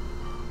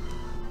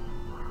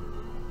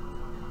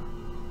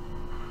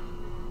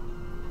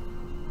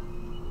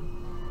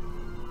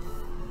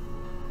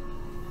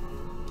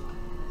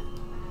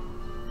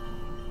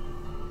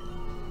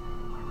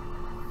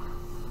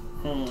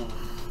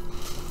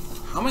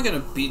 How am I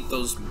gonna beat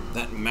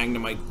that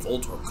Magnemite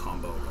Voltorb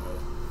combo though?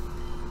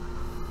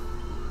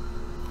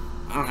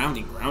 I don't have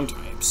any ground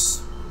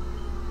types.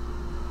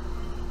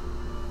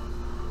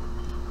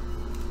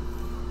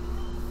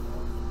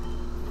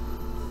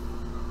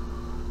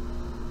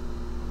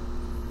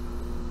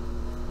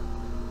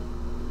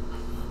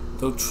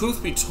 Though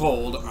truth be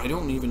told, I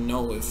don't even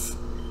know if...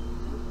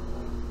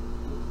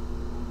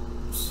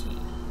 Let's see.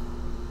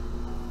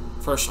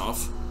 First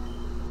off,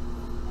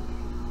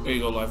 there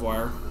you go,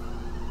 Livewire.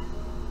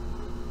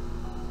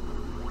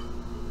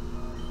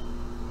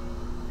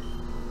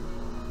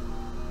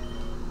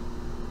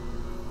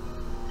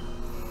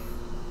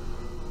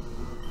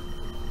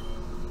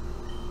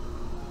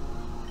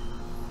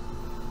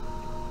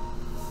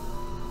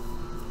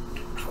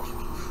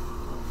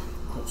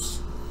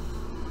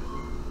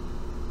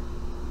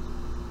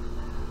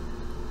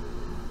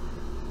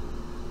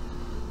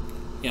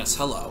 Yes,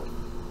 hello.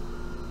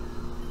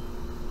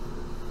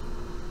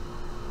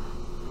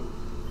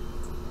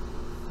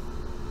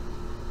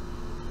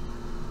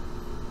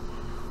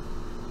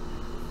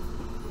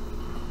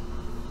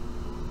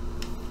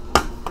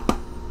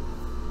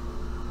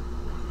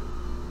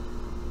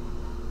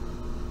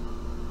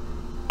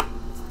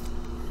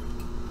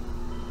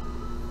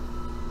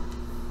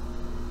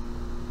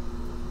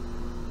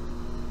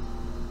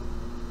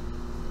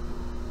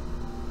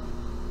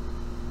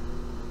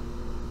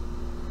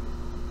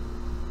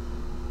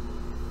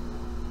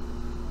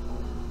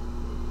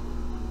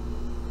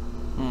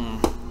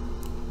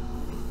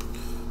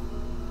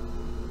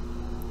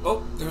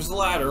 Oh, there's the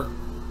ladder.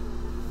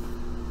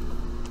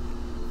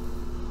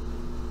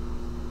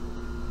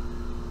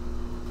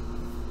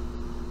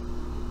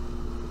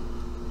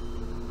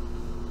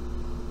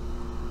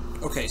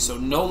 Okay, so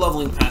no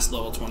leveling past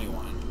level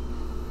 21.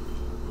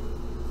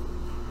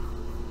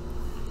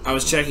 I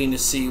was checking to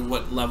see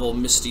what level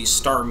Misty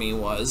Starmie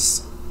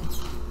was,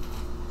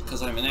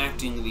 because I'm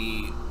enacting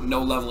the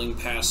no leveling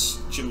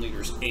past Gym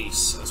Leader's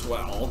Ace as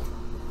well.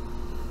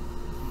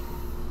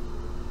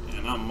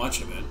 And not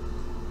much of it.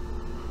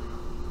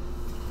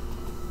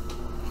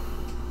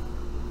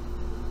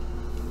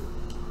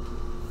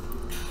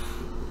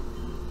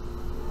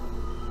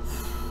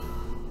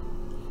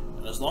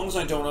 As long as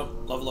I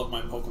don't level up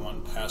my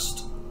Pokemon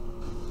past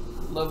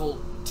level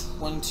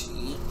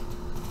 20,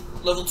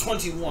 level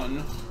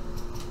 21,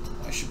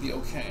 I should be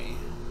okay.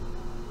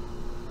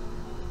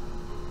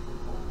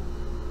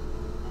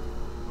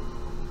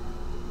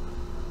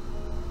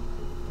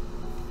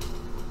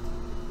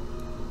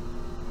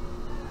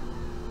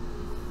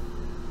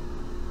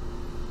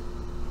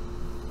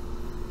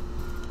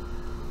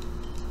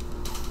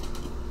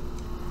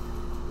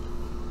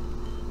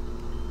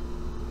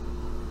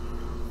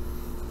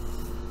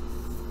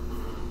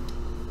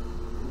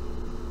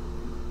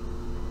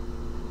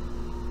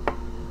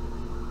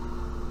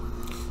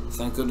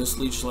 Thank goodness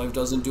Leech Life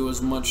doesn't do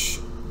as much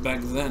back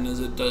then as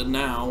it does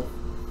now.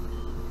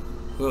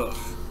 Ugh.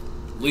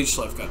 Leech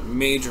Life got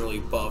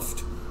majorly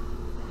buffed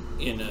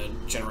in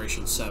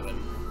Generation 7.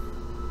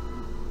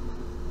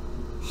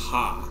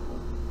 Ha.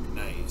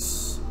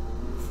 Nice.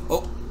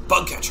 Oh,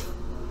 Bug Catcher.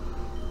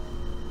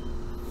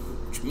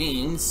 Which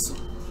means...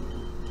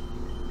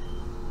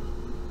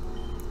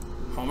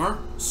 Homer,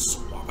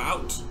 swap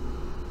out.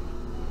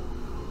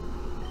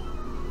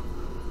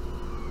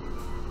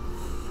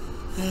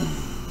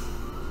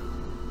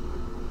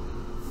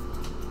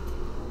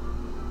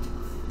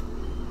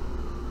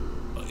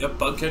 Yep,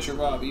 Bug Catcher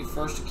Robbie.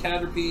 First a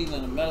Caterpie,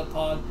 then a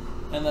Metapod,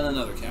 and then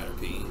another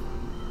Caterpie.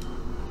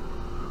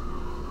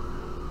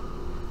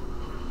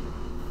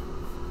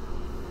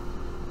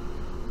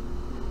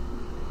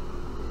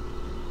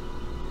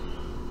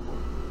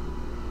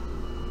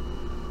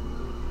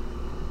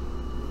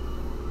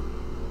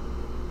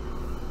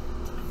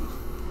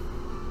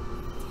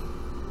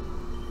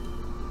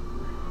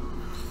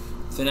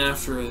 Then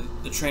after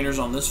the trainers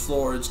on this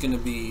floor, it's going to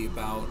be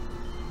about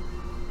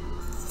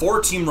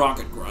 4 Team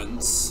Rocket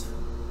Grunts.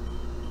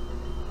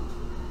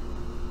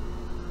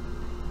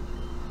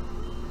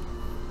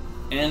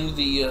 And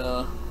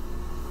the,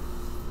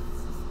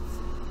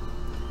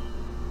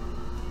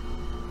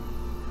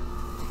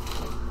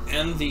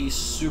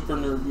 Super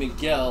Nerd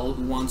Miguel,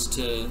 who wants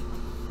to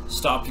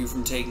stop you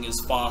from taking his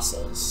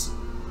fossils,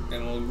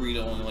 and will agree to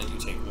only let you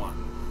take one.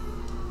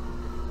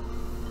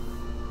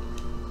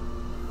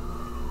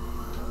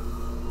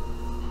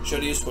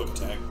 Should use Quick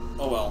Attack.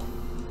 Oh well.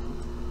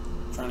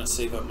 Trying to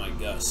save up my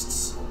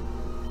gusts.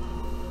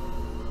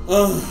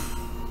 Ugh.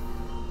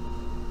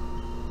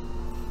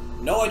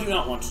 No, I do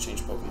not want to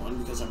change Pokemon,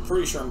 because I'm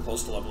pretty sure I'm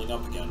close to leveling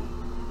up again.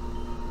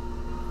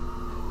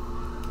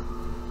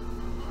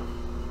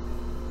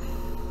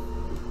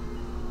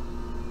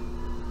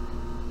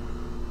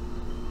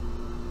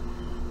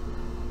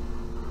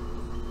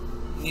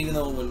 Even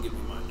though it wouldn't give me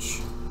much.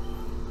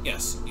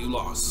 Yes, you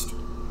lost.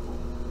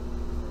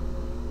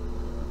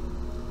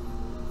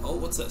 Oh,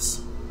 what's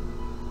this?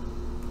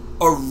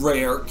 A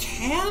rare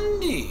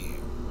candy!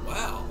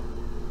 Well.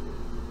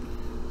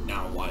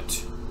 Now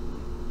what?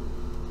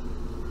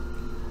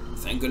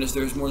 Thank goodness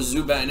there's more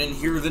Zubat in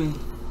here than...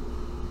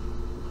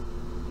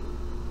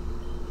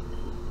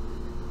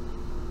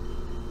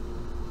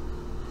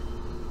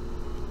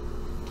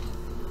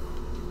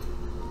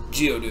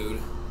 Geodude.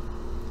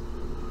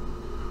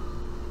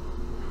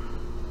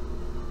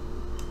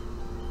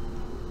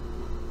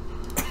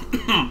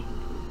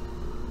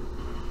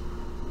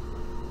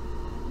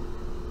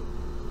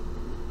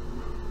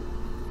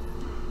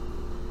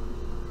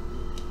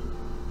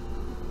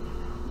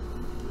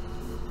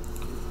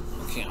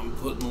 Okay, I'm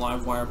putting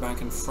Livewire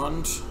back in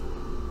front.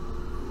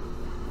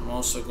 I'm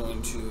also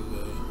going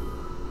to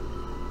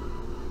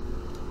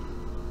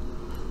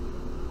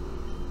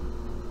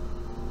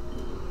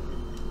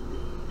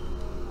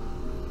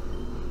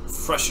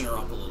freshen her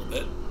up a little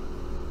bit.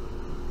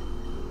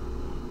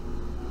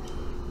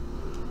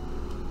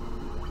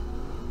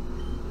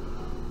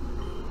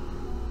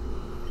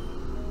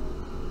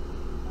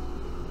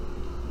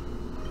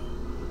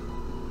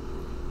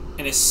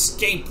 An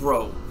escape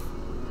rope.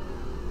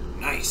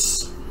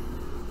 Nice.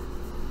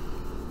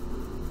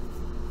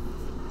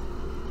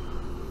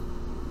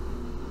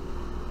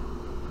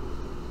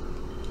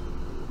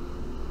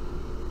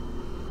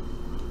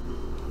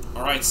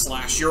 Alright,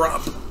 Slash, you're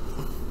up.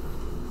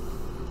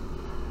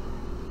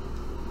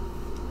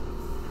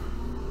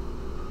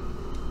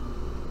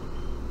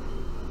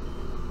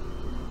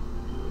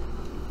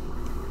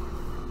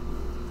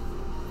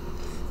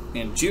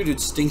 Man, Geodude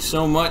stinks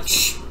so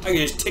much. I can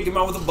just take him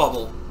out with a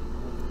bubble.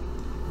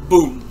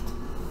 Boom.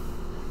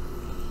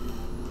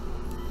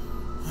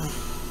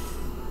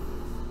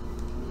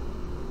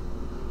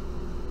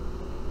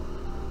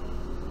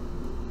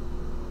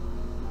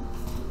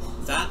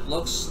 That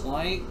looks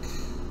like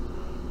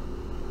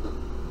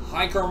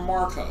Hiker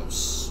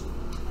Marcos.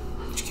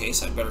 In which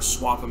case, I'd better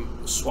swap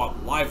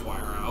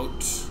Livewire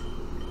out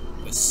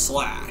with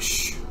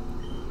Slash.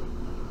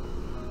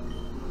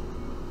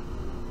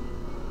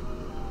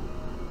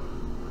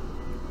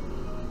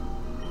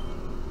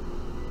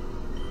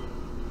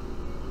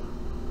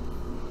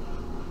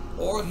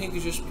 Or he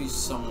could just be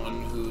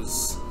someone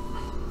who's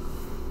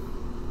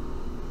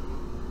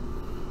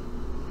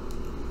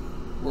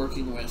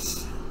working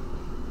with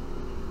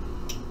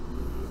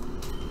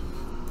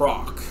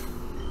Brock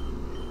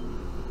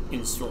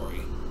in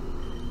story.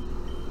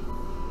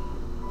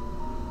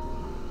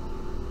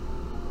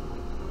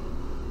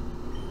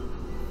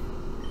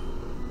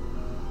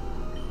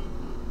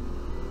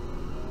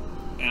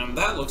 And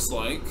that looks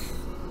like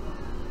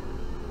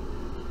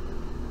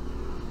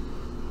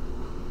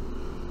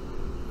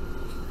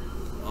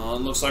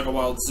it looks like a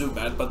wild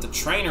Zubat, but the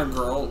trainer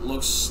girl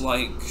looks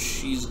like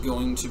she's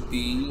going to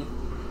be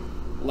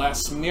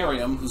Last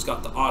Miriam, who's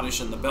got the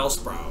Oddish and the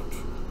Bellsprout.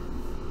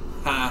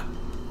 Ha!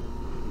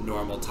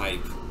 Normal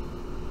type.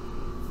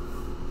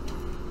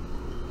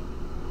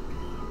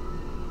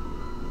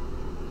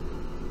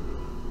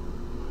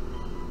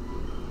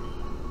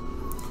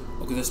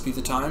 Oh, could this be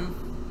the time?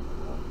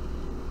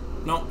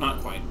 No,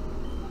 not quite.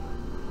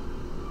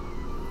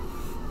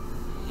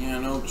 Yeah,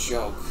 no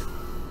joke.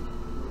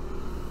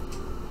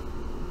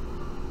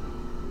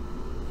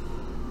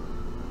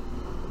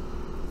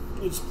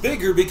 It's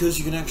bigger because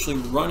you can actually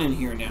run in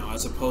here now,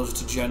 as opposed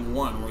to Gen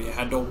 1, where you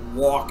had to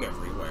walk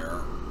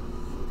everywhere.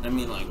 I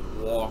mean, like,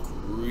 walk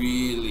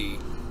really,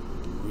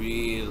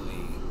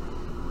 really,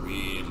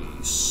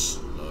 really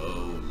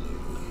slowly.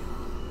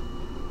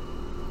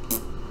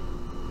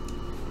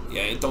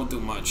 Yeah, it don't do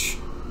much.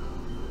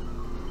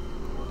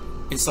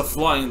 It's a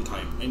flying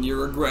type, and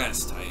you're a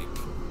grass type.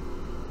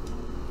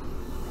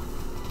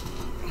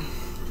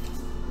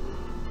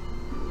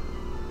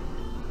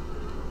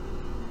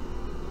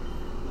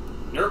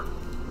 Nope.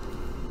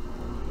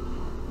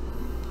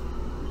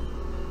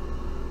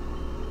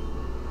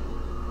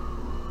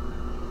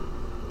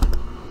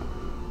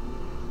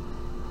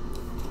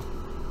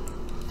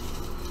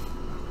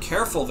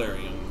 Careful there,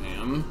 young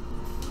man.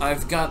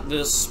 I've got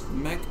this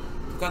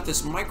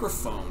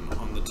microphone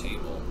on the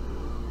table.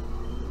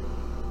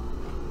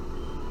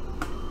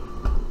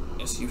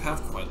 Yes, you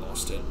have quite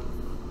lost it.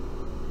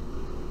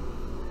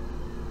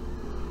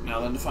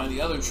 Now then, to find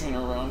the other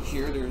trainer around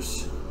here,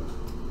 there's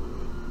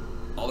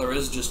all there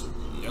is just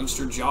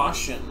youngster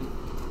Josh and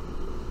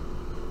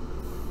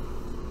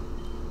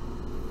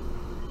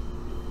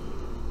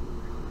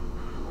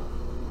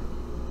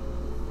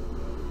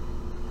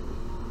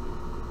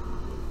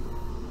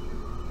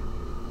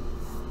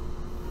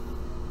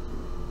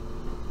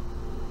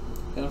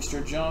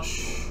youngster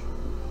Josh,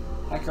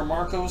 Hiker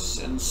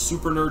Marcos, and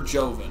Super Nerd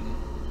Joven.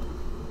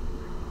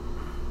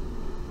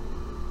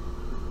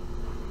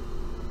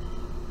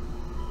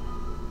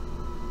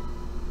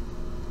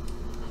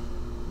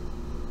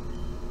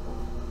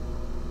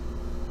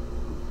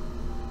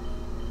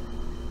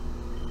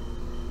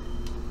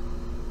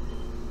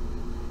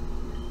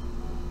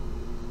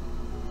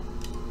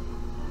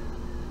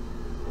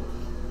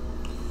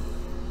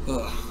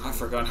 I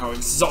forgot how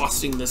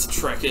exhausting this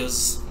trek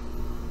is.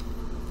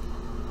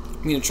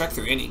 I mean, a trek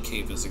through any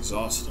cave is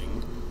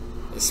exhausting.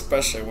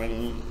 Especially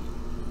when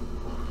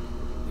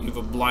you've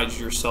obliged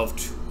yourself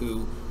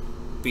to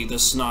beat the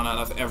snot out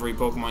of every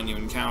Pokemon you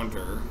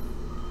encounter.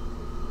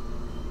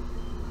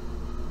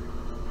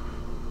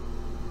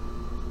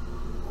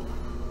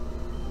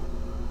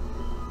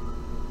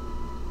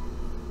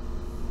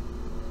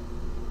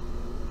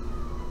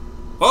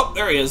 Oh,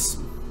 there he is.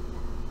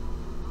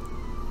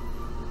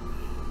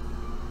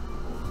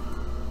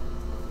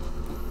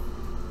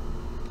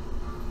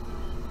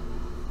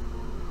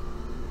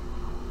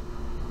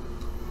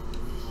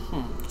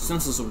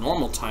 Since it's a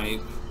normal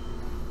type,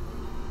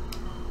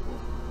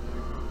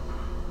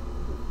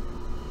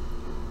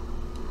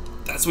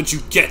 that's what you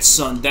get,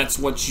 son. That's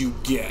what you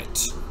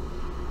get.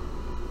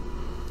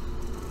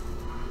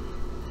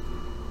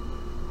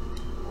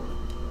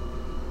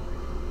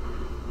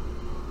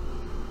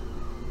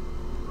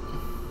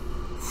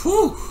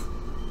 Whew.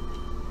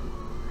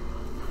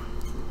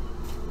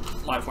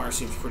 Livewire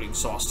seems pretty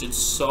exhausted,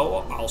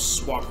 so I'll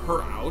swap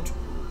her out.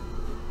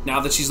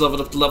 Now that she's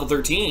leveled up to level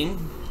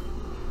 13.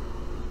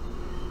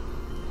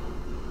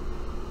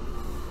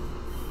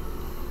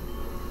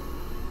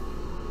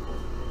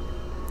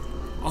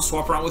 I'll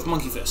swap her out with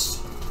Monkey Fist.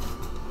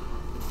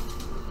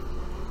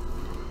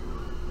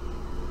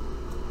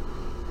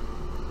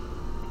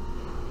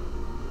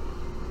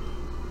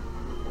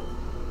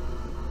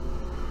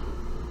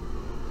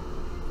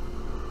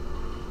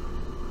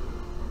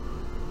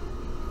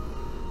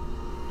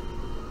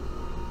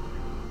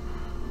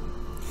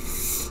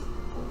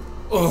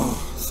 Oh,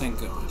 thank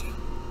God.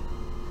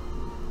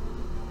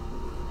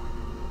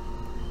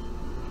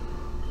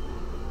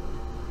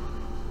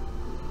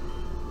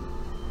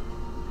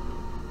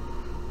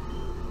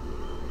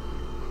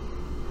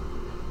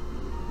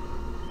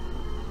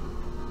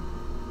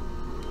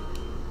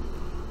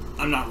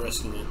 I'm not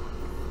risking it.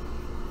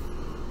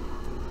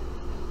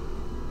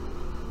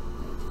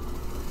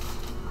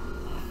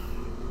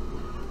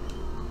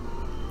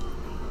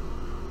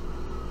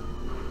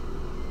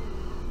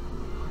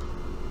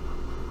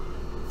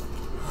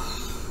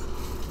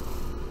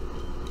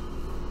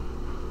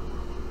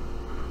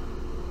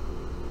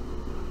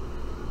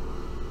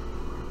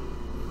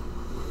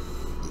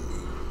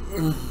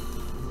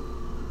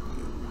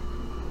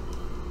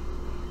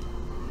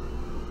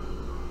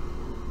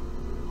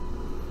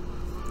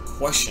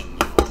 Question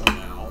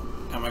now,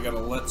 am I gonna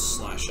let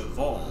Slash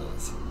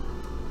evolve?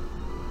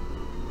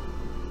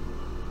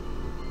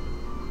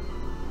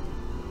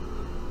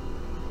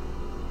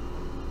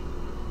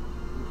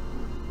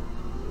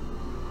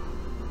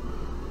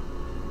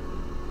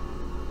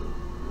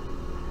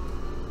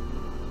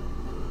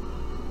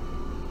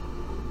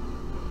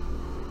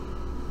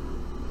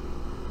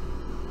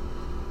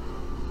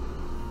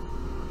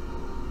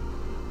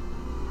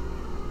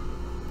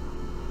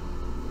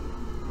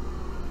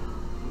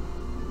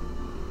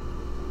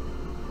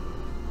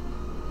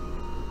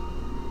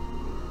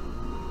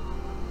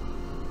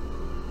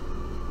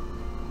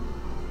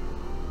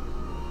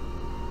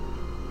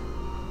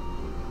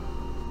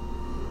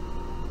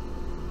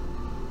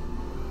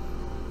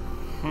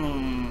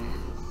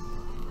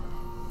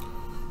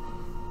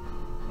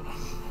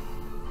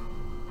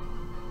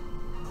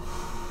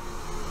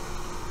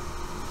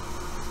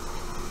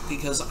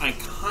 Because I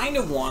kind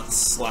of want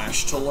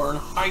Slash to learn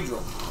Hydro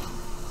Pump.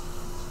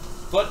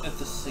 But at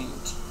the same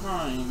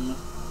time...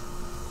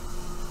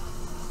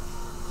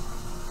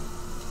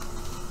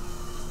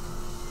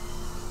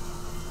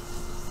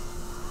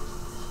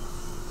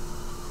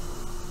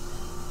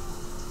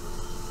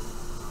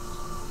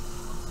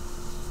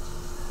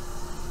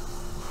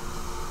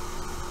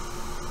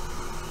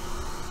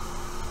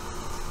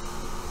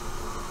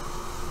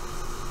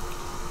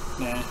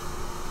 Nah.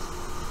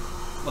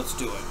 Let's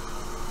do it.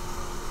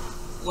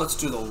 Let's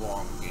do the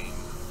long game.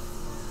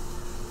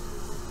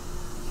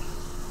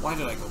 Why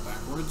did I go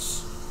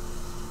backwards?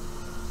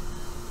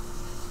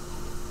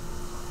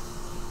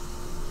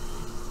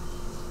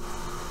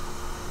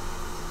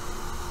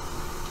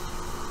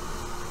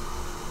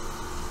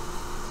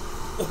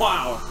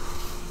 Wow!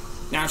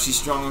 Now she's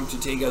strong enough to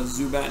take out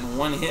Zubat in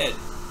one hit.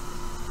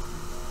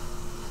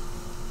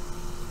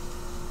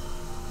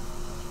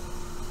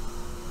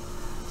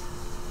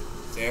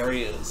 There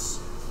he is.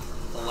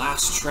 The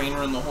last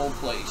trainer in the whole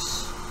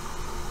place.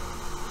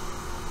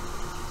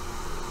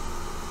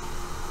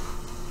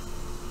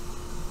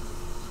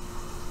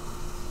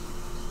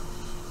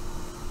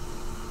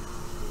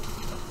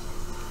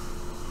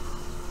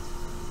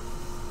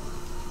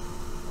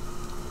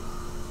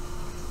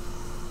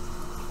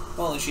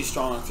 Well, at least she's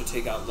strong enough to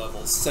take out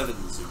level 7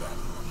 Zubat in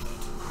one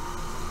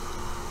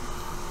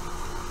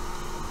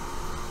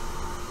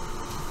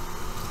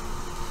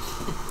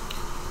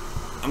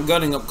hit. I'm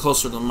getting up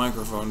closer to the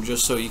microphone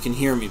just so you can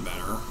hear me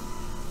better.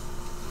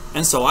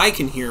 And so I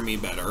can hear me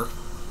better.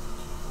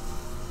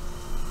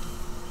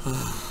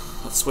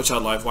 Let's switch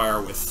out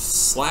Livewire with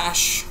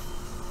Slash.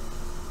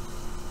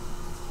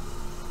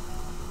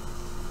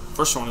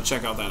 First I want to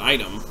check out that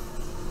item.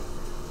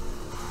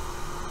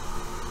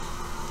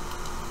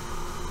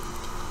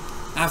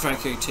 After I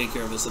can take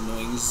care of this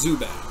annoying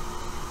Zubat.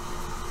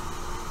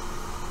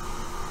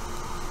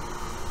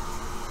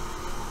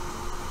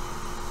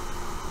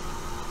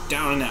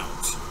 Down and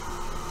out.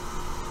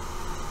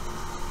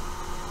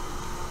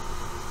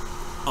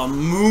 A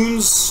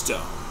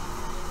Moonstone.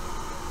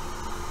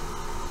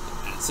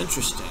 That's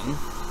interesting.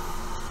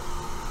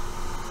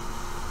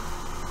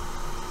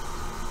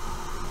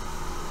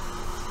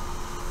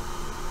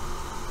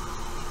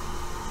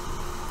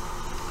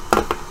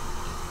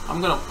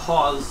 I'm gonna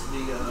pause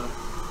the,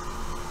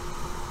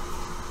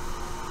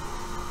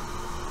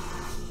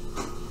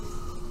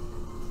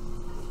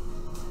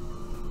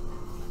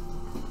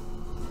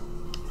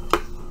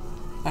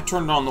 I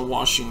turned on the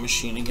washing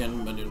machine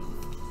again, but it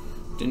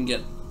didn't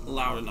get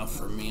loud enough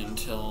for me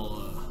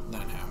until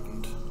that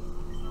happened.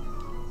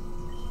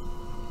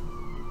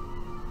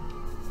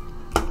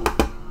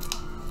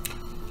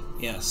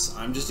 Yes,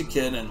 I'm just a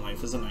kid and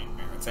life is a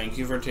nightmare. Thank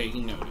you for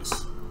taking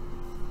notice.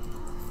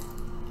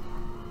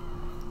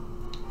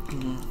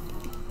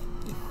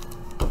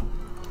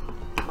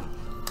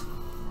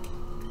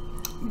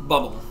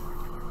 Bubble.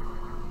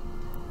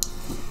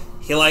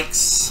 He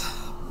likes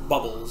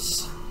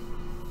bubbles.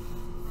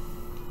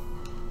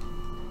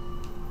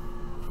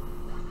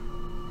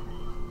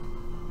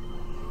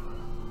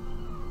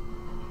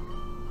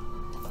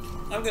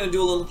 I'm going to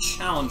do a little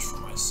challenge for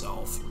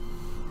myself.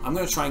 I'm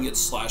going to try and get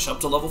Slash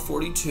up to level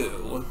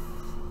 42.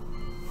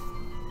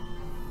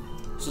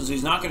 Since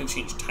he's not going to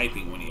change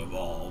typing when he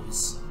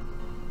evolves,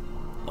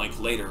 like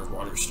later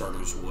water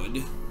starters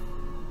would.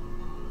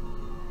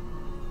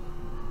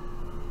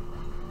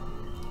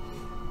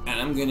 And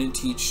I'm going to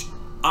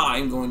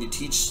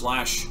teach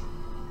Slash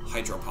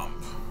Hydro Pump.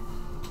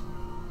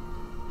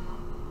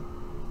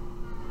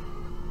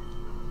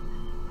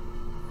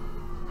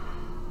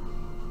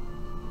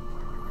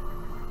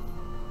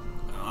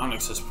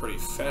 Onyx is pretty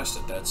fast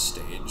at that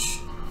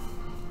stage.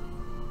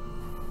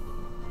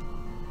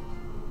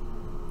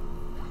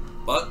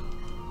 But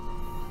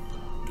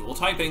dual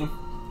typing.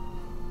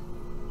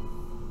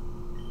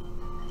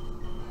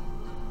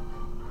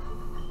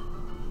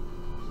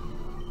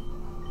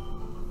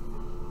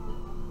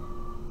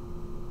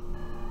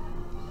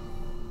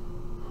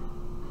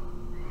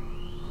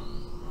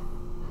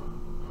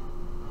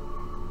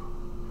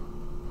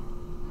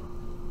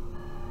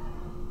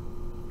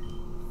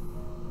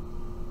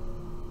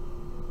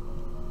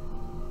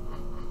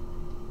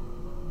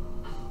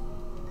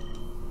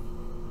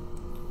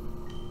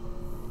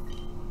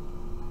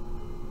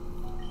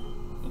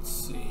 Let's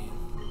see.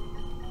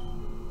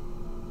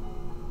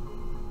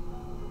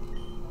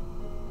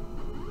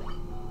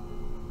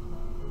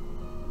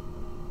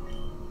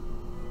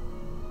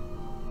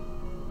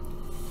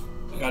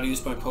 I gotta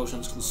use my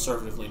potions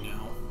conservatively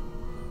now.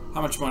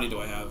 How much money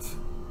do I have?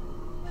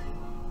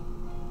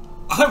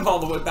 I'm all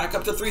the way back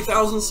up to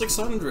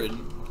 3,600.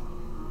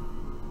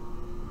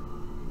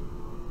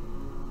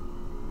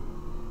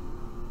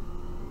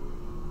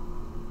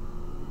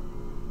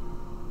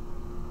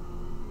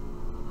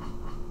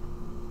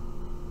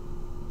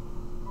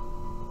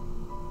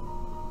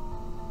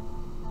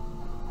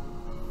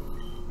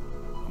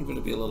 I'm going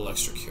to be a little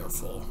extra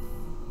careful.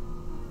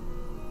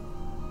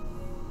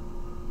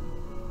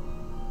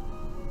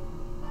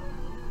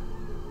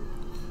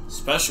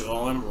 Especially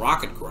all them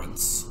rocket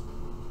grunts.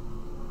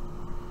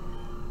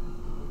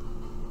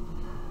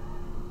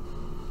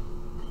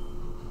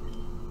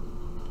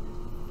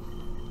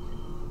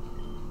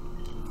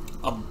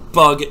 A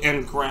bug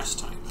and grass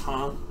type,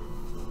 huh?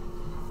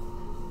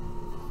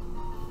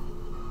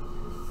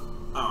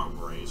 Oh,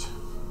 great.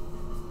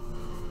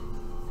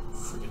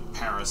 Friggin'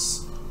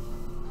 Paris.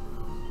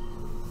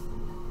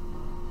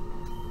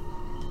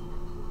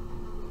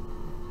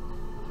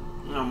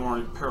 I'm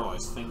already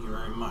paralyzed, thank you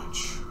very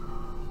much.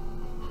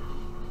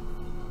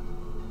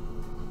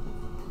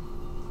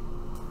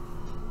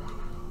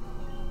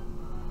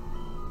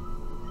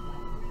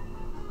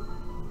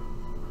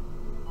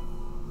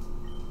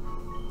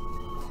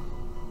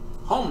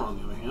 Homer, on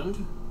the other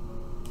hand,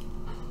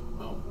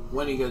 well,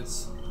 when he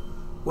gets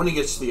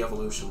to the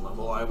evolution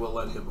level, I will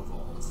let him evolve.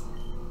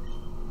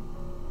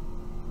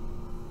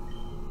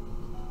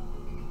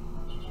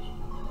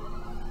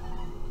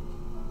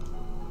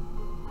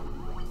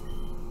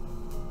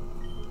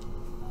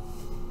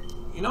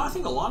 You know, I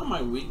think a lot of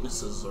my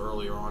weaknesses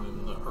earlier on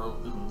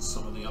in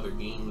some of the other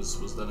games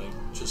was that I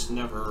just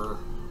never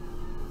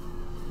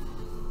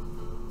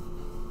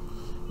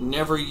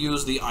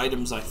used the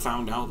items I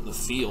found out in the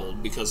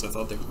field because I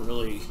thought they were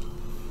really,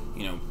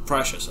 you know,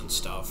 precious and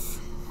stuff.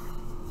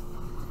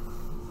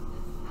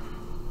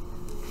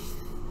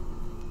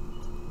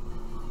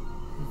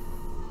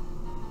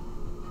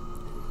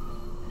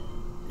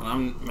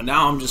 But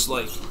now I'm just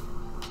like,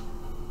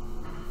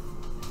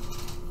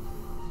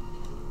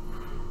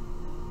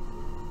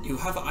 you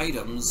have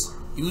items,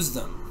 use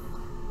them.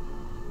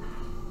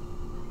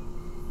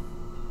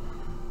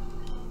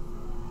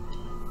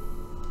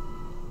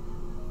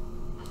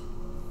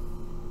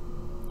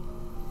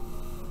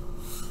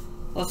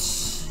 Let's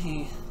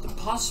see. The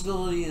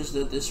possibility is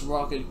that this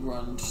rocket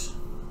grunt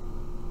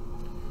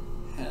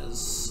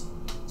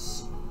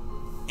has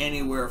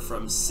anywhere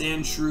from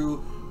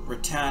Sandshrew,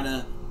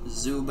 Rattata,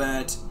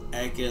 Zubat,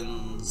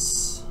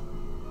 Ekans,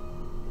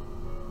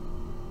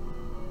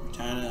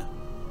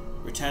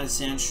 Rattata,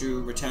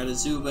 Sandshrew, Rattata,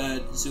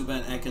 Zubat,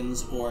 Zubat,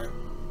 Ekans, or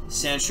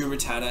Sandshrew,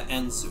 Rattata,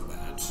 and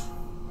Zubat.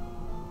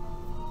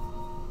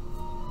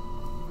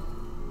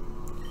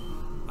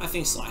 I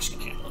think Slash can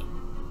handle it.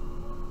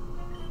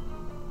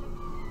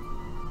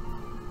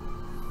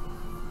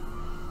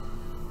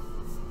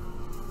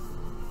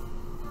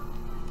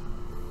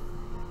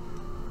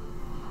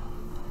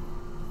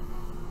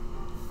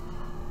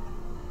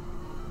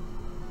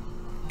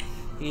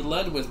 He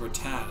led with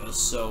Rattata,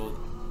 so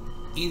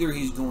either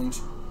he's going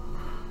to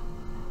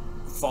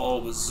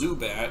follow with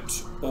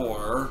Zubat,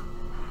 or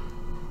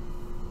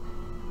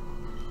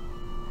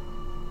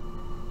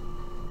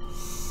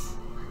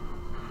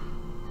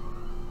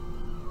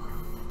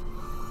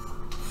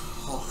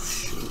oh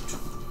shoot.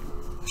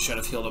 I should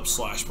have healed up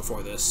Slash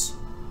before this.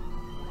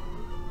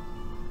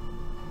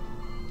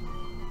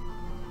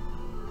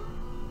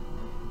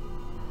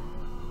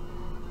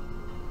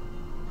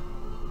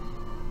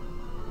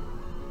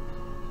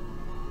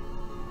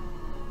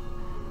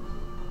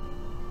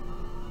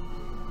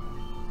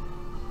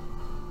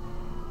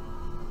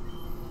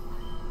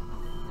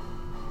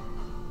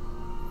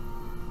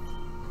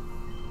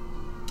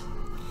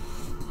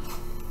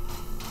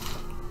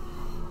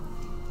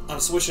 I'm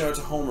switching out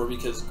to Homer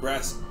because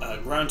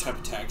ground type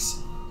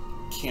attacks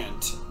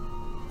can't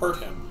hurt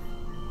him.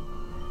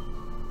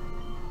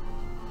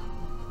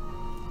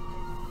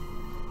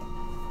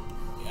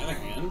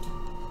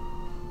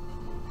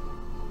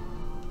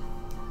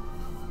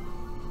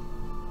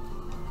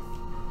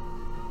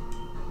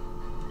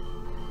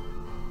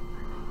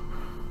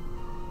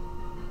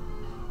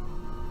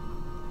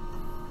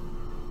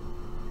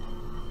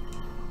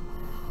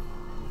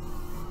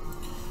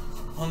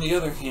 On the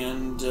other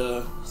hand,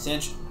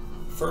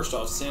 first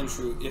off,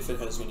 Sandshrew, if it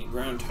has any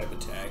ground type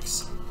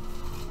attacks,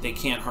 they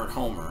can't hurt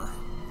Homer.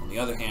 On the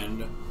other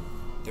hand,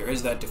 there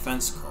is that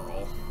defense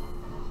curl.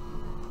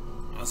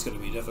 That's going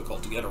to be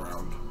difficult to get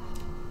around.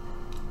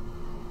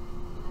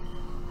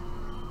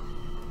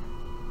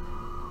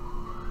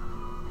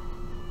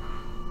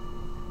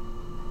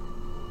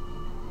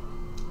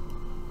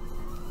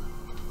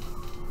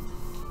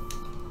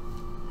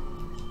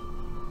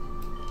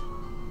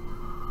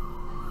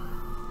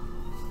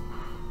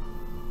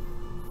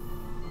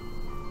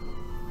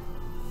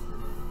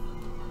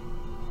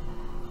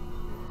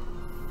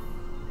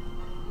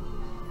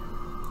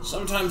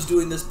 Sometimes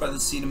doing this by the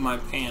seat of my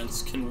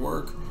pants can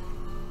work.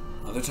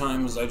 Other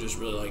times I just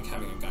really like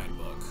having a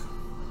guidebook.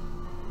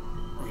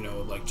 Or, you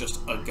know, like just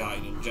a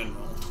guide in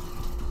general.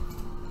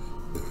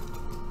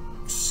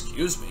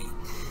 Excuse me.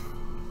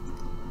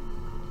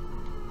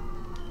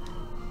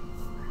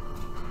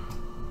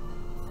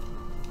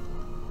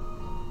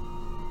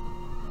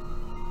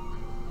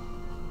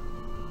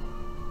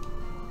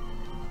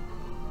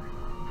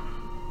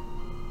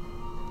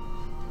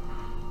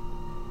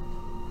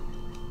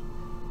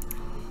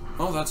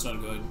 Oh, that's not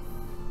good.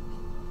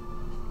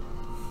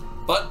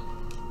 But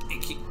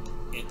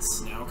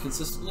it's now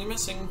consistently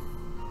missing.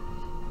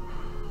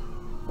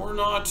 Or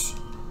not.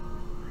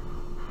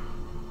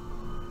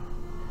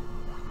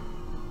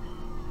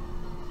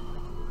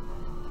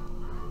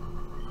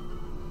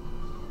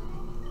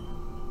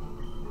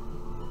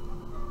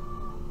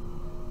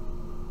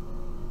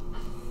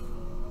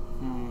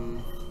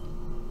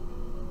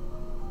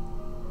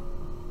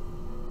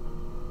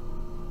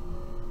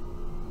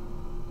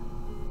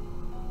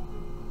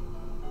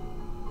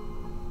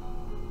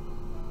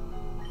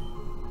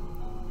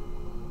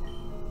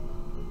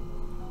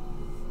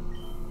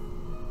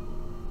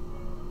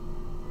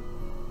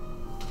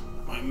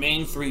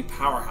 Main three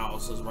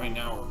powerhouses right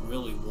now are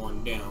really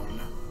worn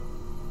down.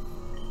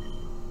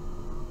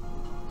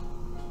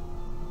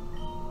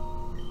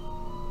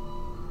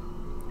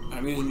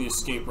 I'm using the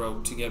escape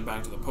rope to get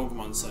back to the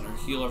Pokemon Center,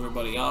 heal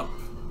everybody up,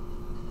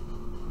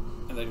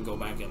 and then go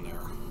back in there.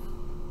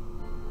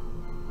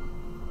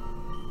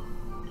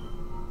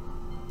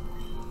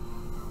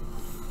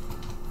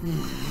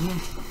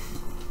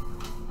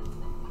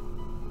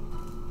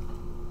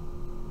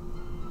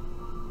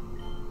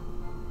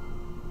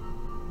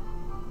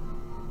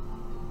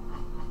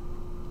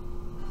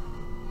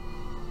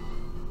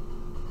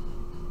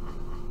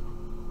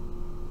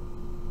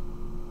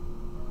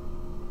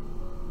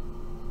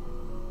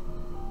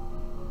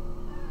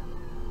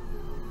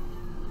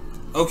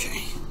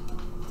 Okay.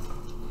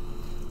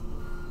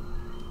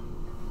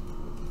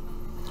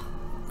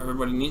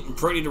 Everybody neat and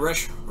pretty to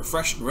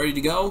refreshed and ready to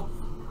go.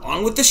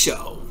 On with the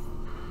show.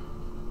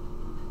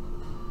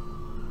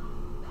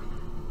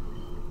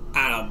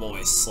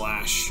 Attaboy,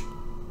 Slash.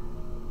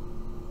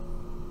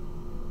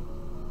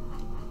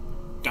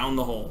 Down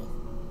the hole.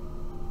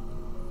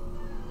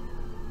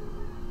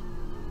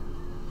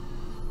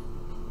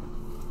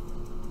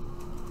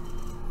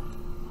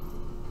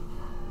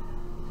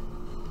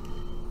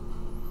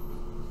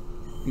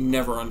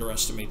 Never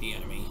underestimate the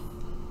enemy.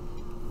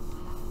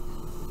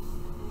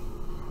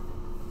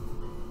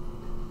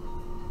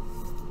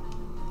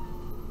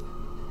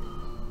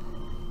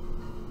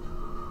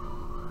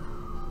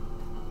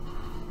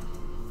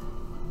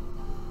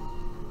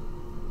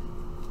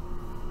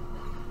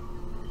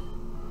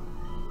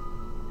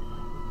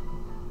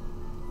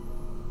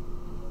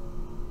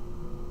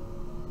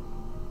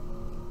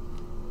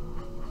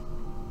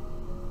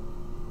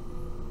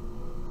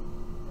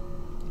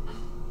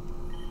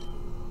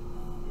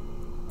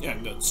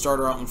 find a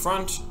starter out in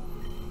front.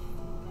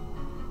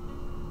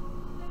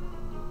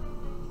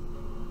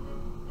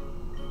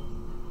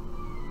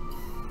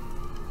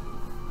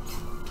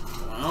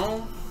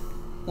 Well,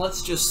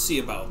 let's just see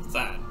about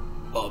that,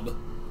 bub.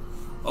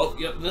 Oh,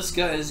 yep, this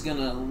guy is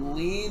gonna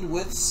lead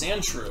with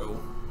Sandshrew.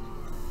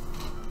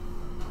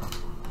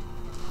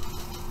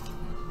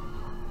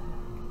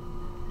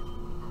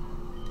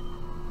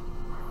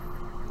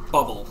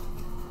 Bubble.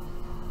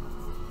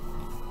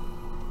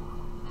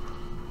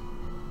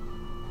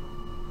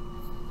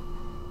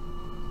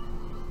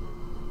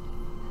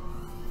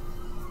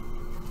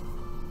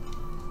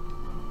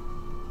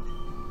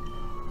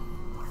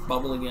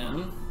 Bubble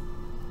again.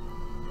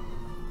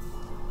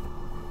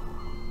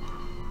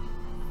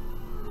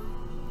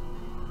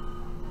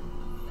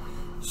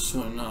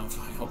 Soon enough,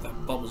 I hope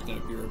that bubble's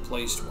gonna be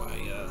replaced by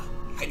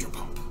Hydro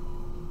Pump.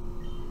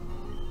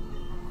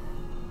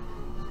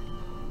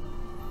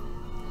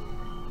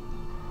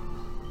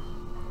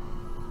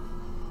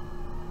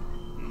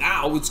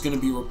 Now it's gonna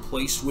be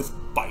replaced with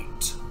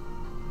Bite.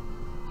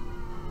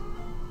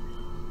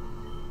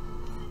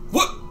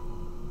 What?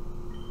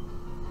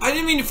 I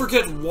didn't mean to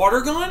forget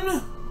Water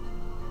Gun?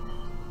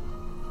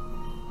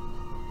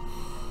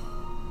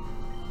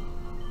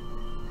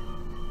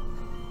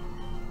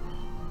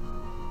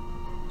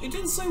 It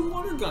didn't say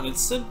Water Gun, it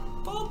said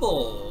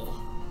Bubble.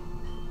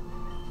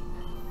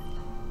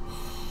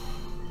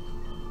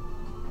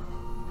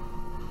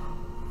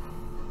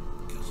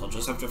 Guess I'll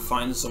just have to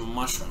find some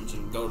mushrooms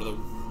and go to the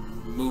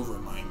move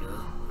reminder.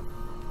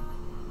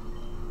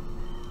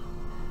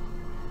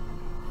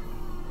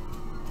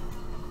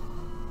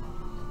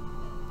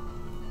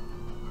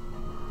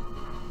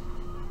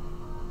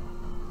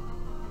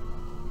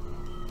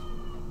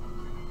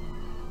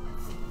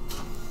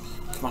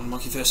 Come on,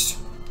 Monkey Fist.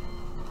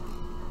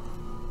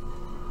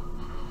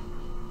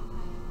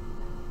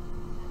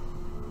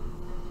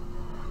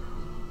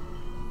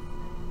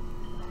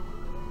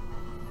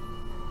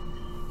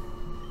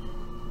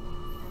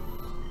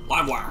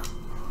 Live wire.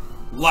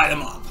 Light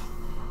them up.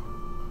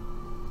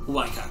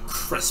 Like a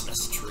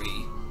Christmas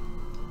tree.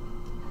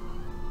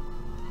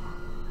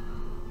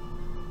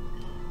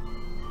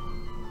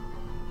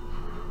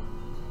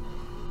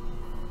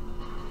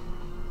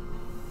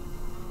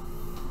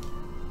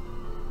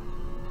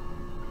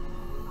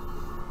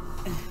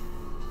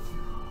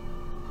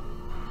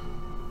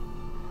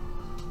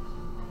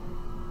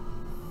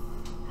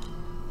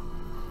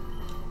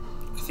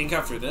 I think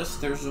after this,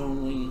 there's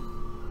only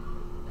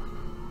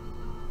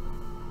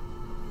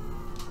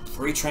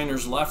 3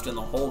 trainers left in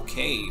the whole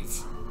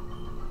cave.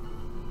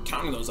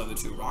 Counting those other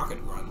 2 rocket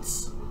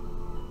runs.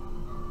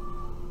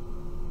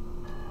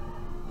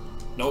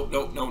 Nope,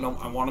 nope, no, no.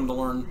 I want him to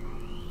learn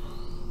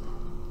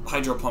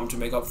Hydro Pump to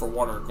make up for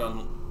Water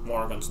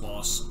Gun's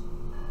loss.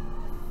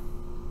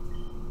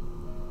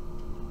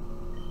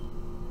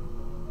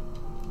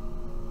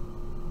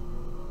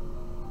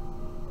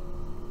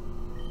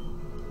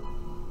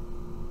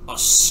 A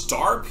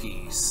star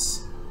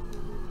piece?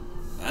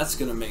 That's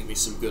gonna make me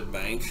some good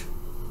bank.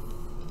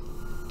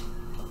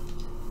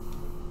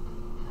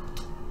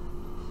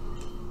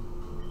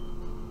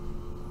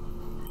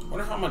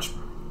 Wonder how much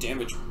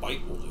damage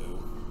Bite will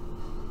do.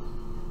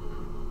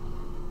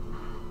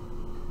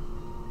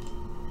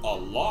 A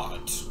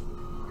lot.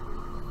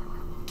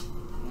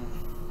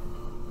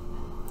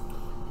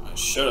 I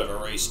should have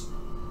erased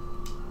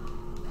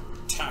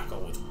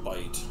Tackle with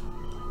Bite.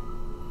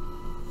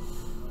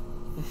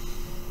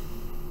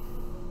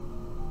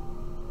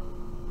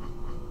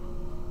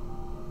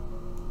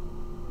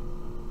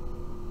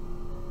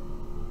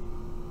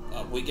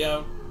 Up we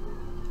go.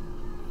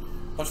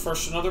 But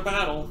first, another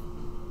battle.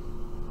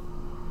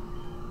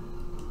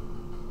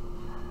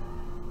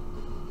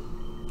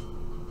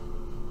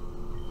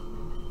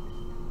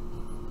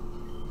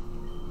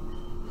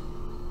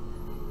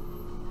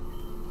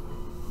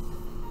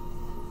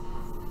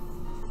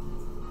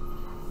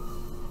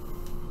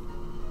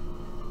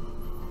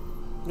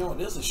 No,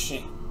 it is a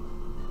shame.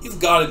 You've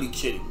got to be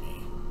kidding me.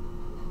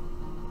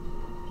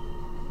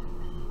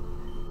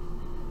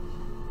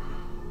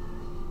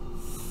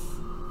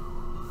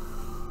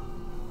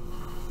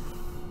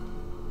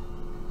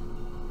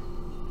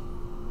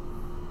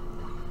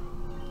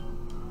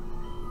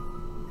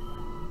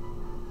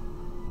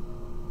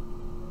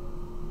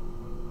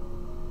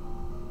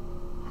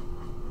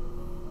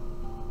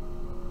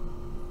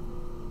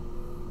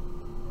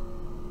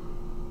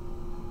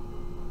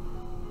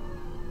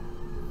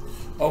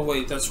 Oh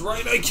wait, that's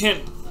right, I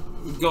can't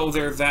go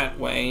there that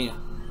way.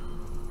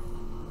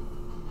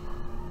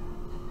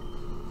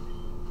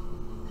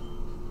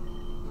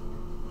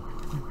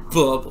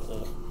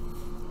 Bubble.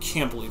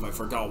 Can't believe I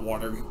forgot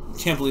Water...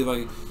 Can't believe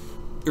I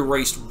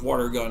erased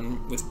Water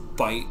Gun with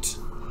Bite.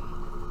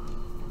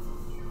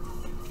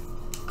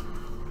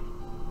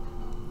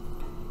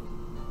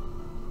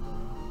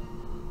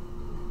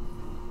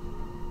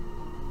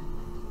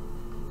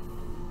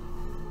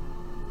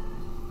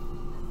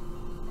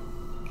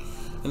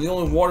 And the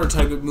only water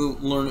type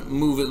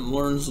move it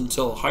learns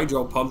until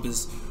Hydro Pump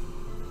is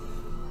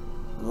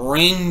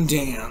Rain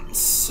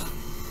Dance.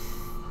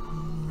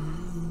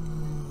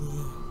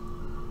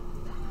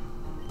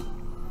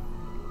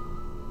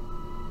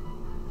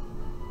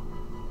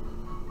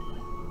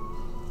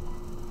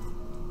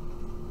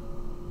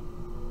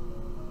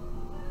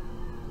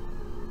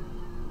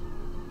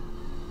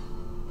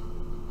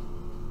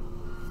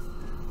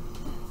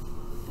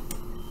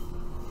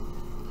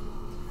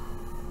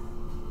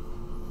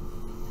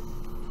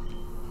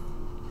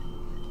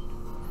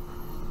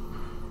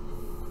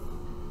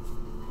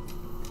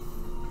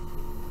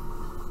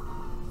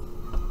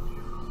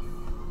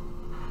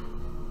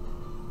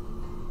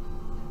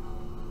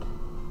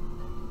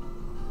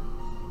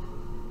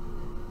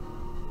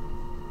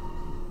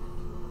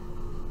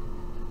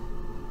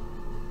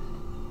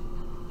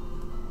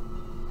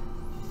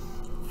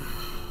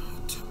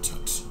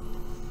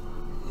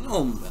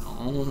 Oh,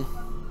 Mel.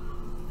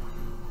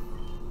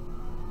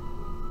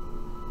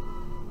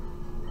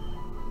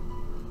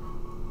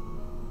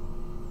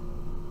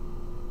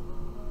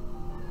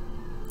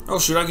 Oh,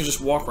 shoot, I could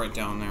just walk right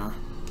down there.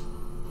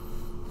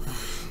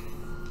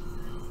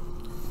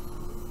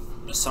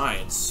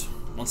 Besides,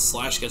 once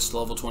Slash gets to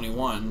level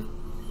 21,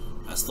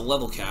 that's the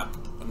level cap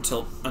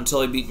until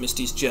I beat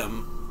Misty's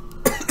gym.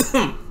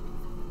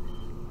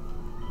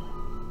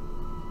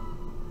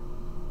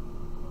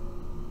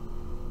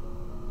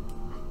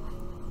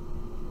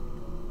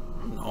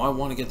 I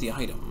want to get the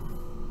item.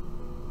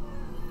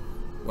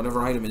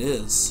 Whatever item it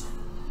is.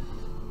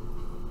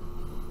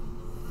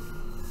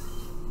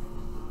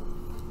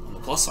 On the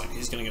plus side,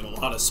 he's going to get a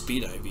lot of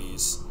speed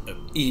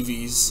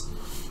EVs.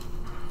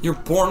 You're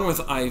born with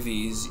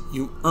IVs.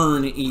 You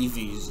earn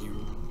EVs,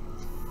 you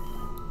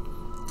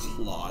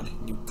clod.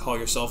 You call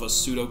yourself a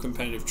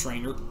pseudo-competitive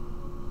trainer?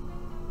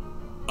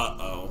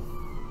 Uh-oh.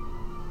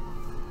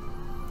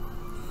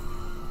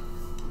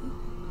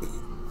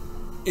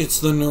 It's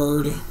the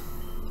nerd.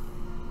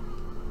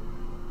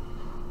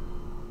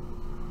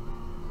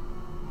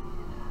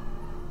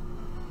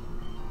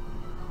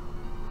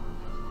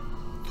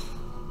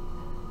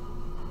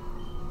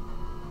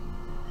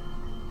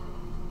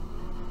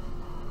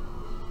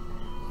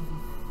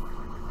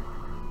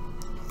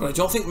 But I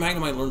don't think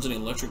Magnemite learns any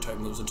electric-type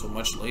moves until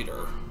much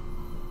later.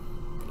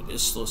 But it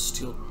is still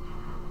steel.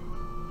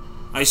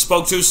 I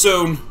spoke too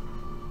soon!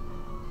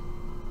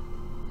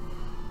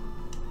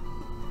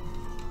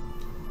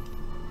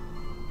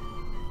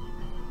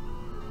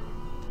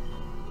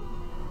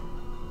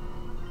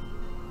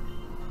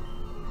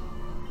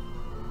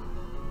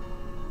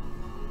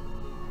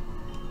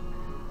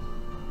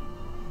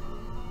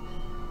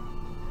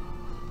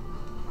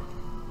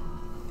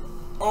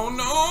 Oh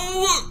no!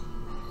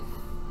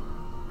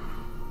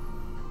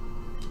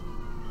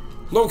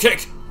 Low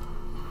kick!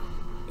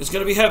 It's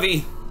gonna be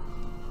heavy.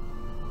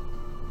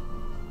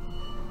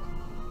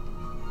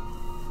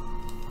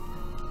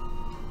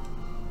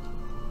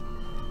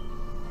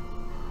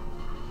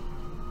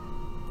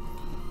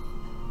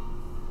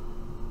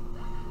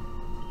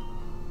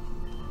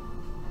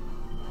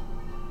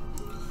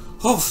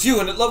 Oh, phew,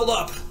 and it leveled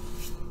up.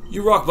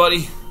 You rock,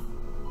 buddy.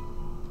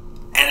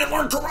 And it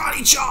learned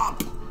Karate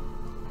Chop!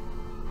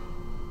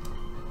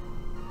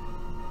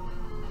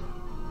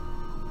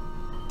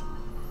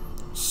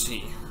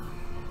 See.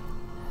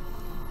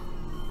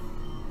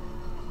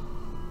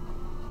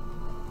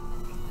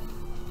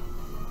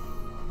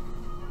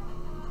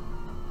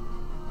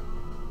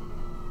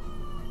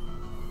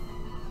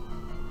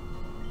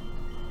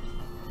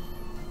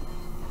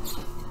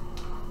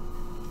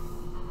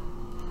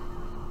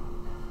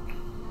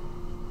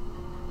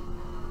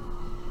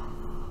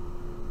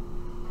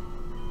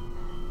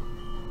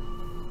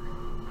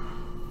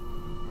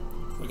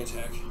 Quick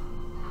attack.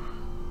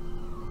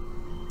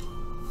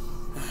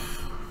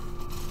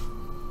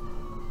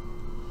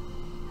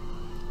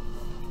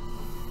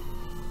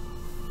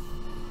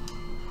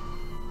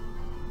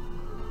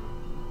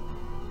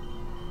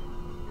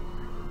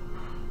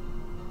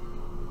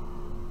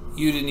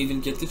 You didn't even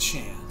get the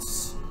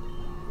chance.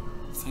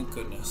 Thank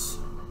goodness.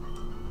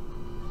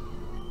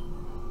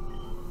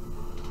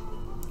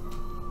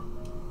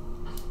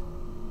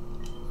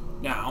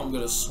 Now I'm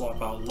gonna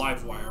swap out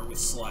Livewire with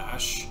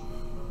Slash,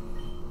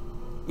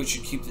 which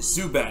should keep the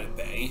Zubat at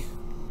bay.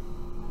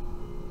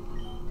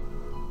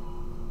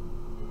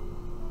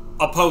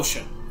 A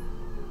potion.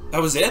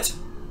 That was it?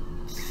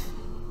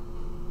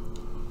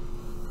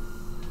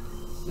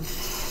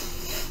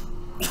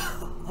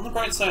 On the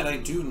bright side, I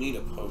do need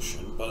a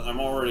potion, but I'm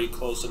already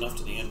close enough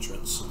to the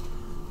entrance.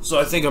 So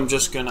I think I'm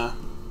just gonna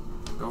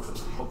go for the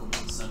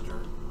Pokemon Center.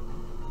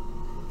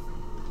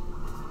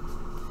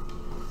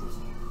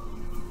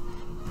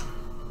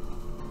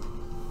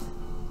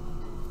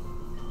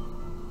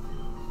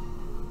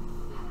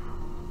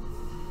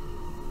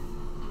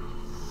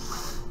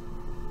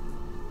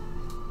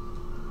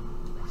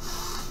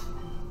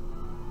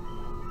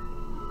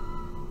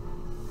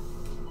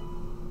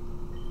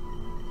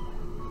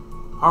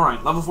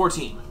 Alright, level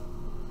 14.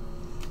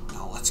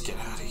 Now let's get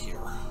out of here.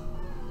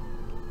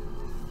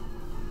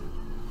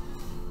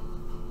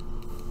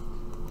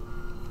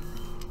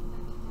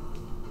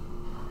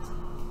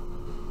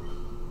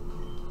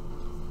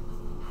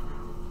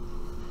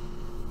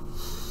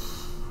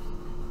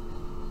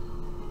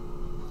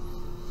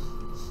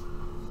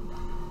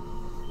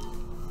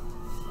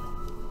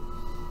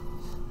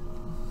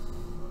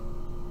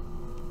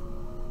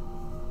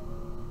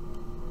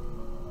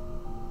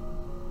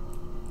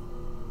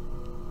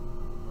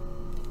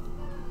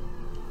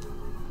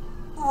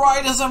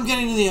 right as I'm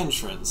getting to the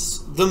entrance.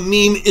 The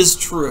meme is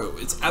true.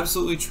 It's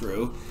absolutely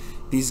true.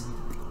 These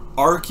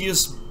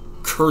Arceus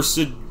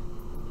cursed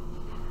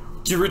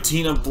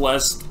Giratina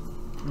blessed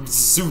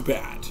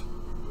Zubat.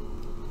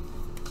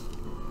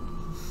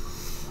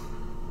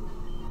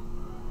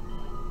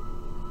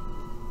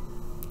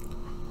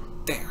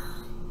 There.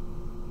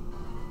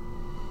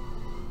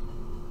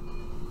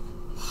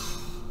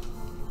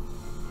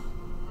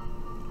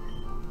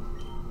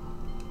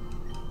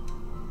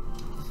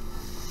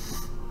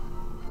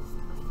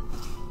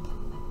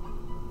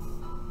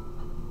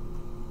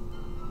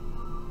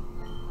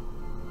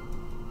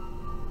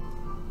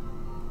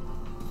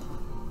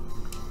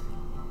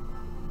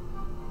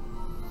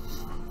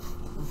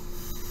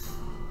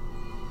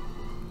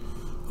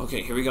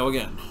 Okay, here we go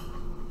again.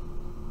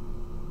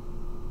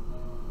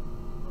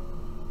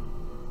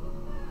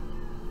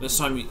 This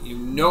time you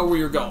know where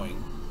you're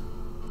going.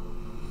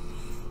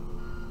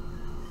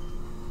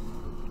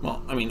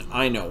 Well, I mean,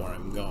 I know where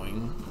I'm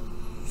going.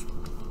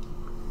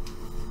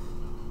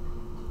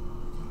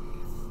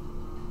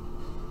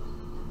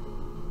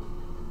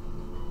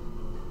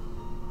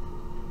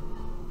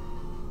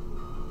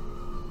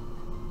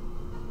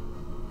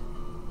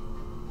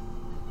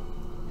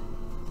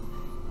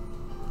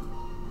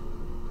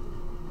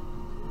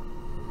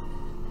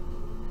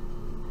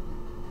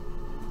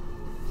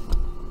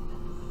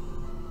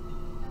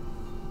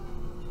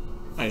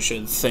 I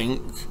should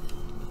think.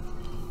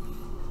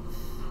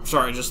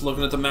 Sorry, just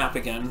looking at the map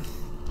again.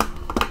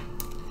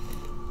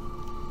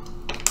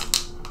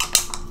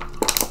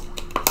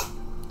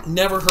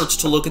 Never hurts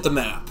to look at the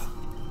map.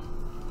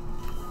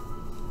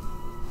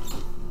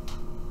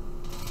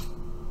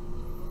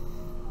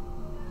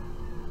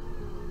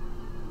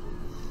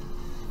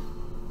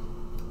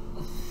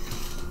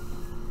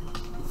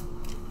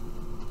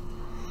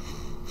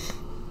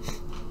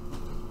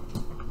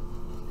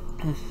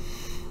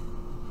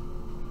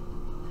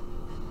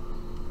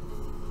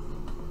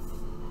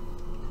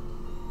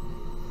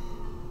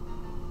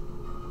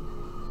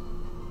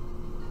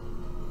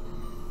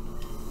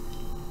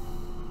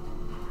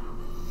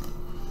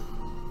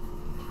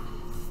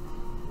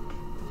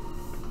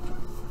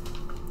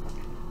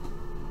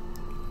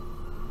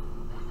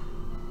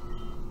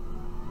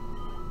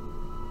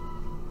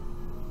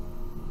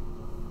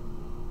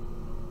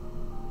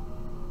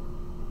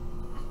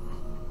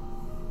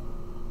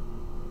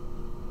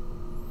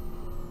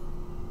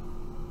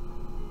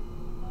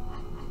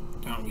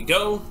 Down we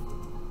go.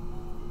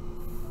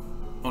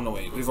 Oh no,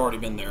 wait, we've already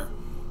been there.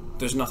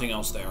 There's nothing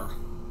else there.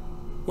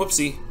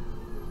 Whoopsie.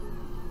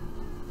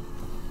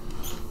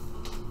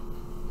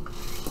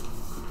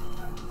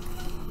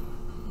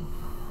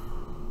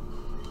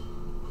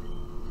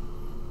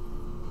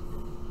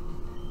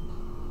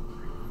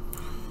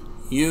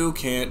 You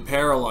can't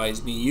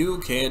paralyze me. You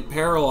can't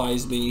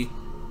paralyze me.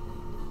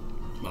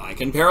 I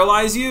can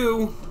paralyze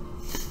you.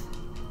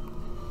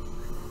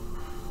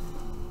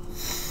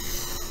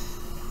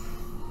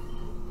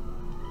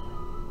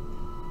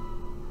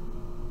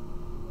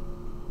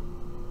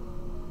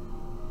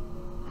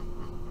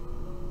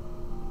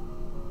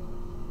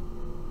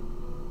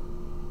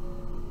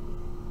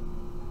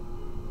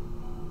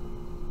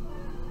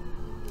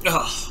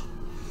 Ugh.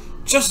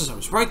 Just as I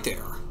was right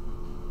there.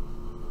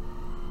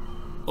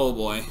 Oh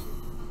boy.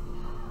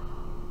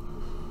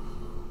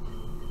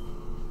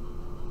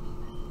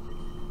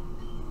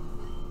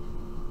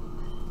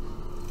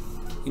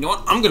 You know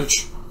what? I'm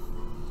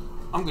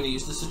gonna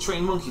use this to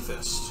train Monkey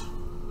Fist.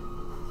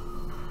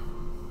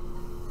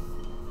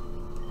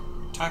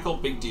 Tackle,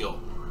 big deal.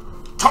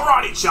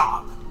 Karate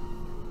chop!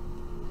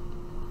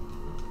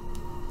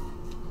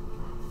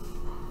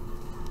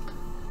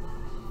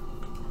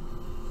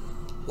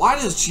 Why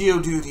does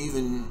Geodude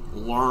even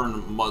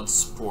learn Mud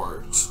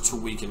Sport to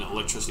weaken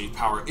electricity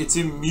power? It's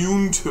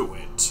immune to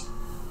it.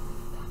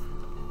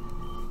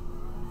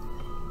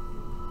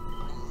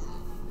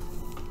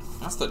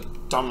 That's the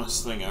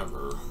dumbest thing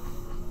ever.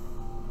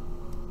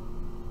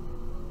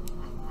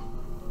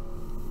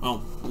 Well,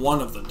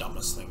 one of the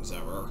dumbest things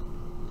ever.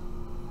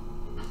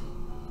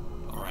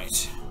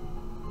 Alright.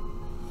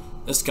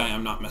 This guy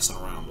I'm not messing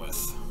around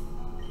with.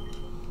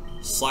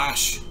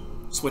 Slash,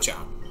 switch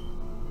out.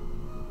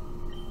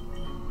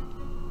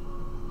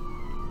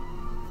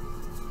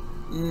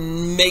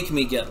 Make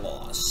me get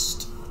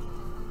lost.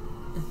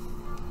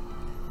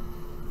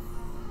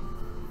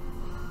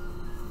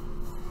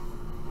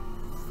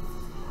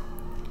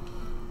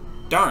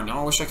 Darn,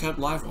 now I wish I could have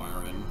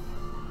Livewire in.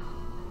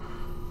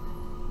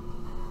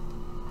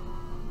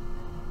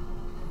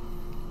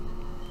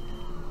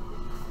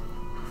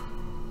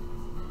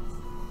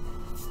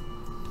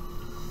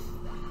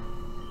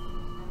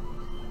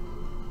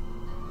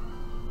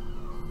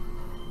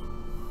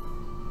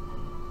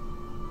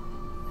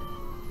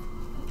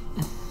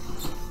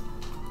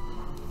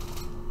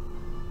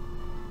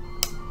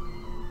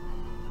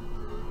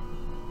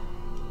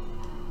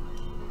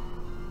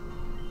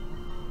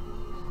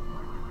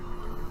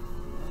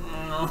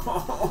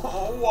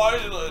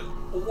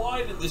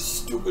 Why did this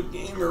stupid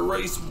game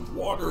erase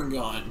Water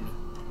Gun?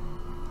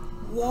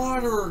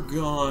 Water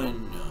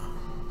gun.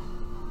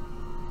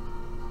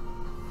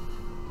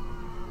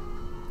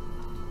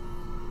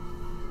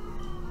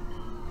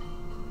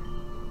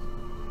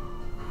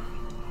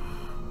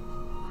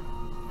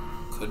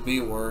 Could be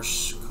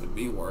worse. Could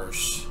be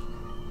worse.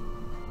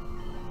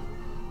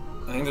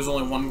 I think there's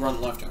only one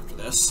grunt left after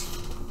this.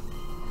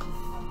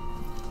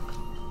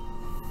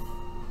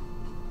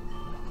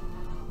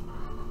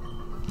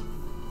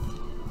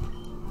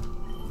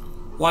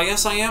 Why,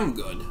 yes, I am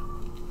good.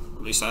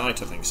 At least I like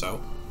to think so.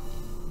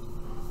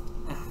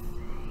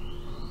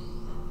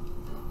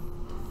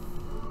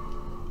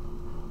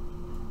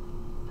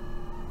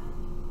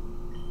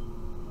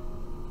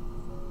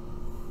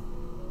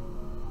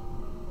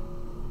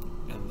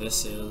 And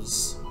this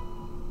is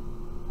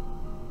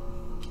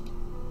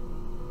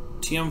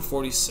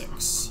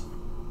TM46.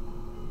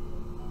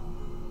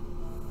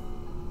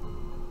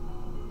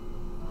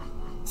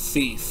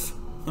 Thief.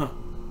 Huh.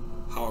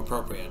 How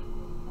appropriate.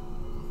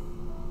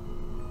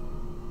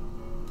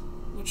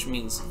 Which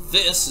means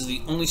this is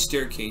the only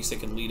staircase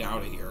that can lead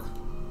out of here.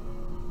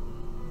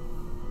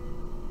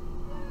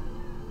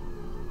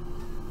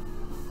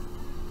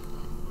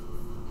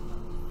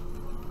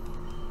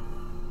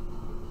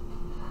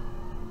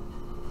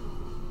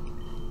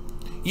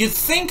 You'd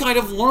think I'd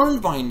have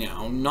learned by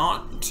now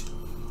not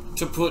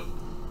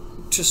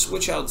to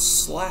switch out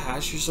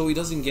Slash so he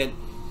doesn't get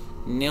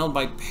nailed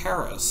by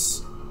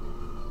Paris.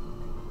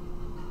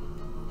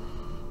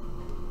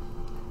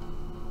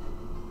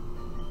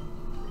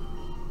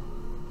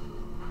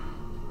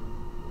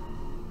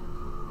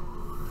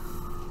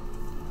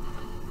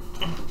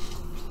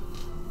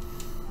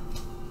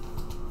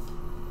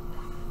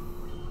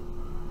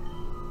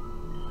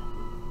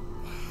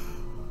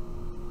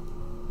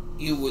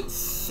 You would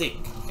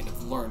think I'd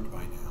have learned by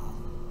now.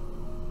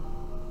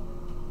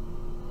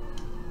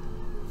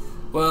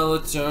 Well,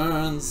 it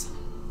turns,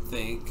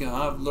 think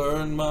I've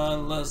learned my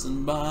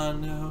lesson by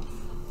now.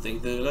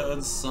 Think that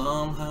I'd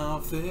somehow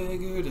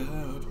figured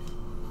out.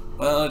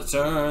 Well, it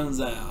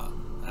turns out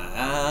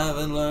I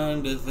haven't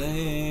learned a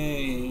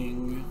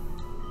thing.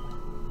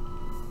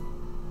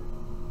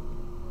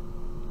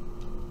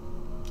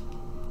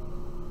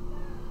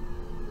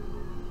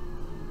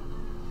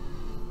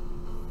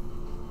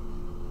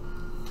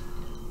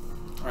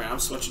 Alright, I'm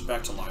switching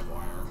back to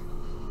Livewire.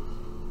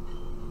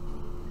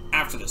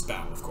 After this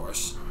battle, of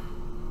course.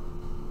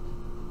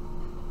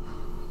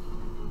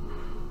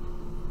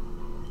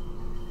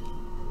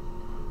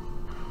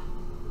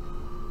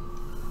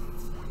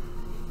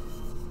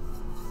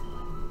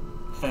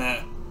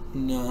 Ha,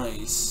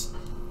 nice.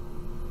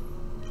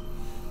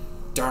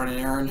 Darn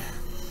it, Aaron.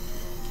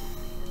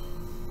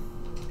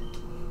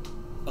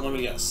 And let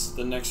me guess,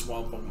 the next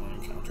wild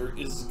Pokemon encounter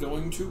is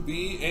going to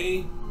be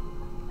a...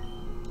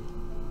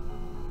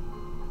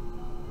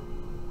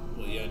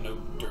 Well, yeah, no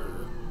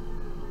dirt.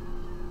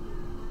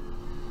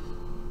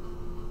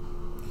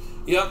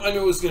 Yep, I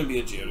knew it was going to be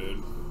a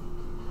Geodude.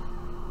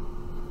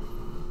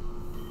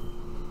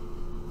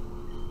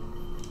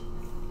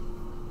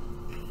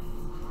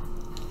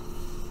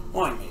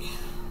 Why me?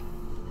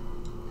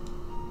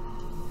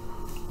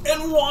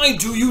 And why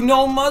do you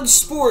know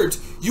Mudsport?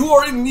 You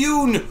are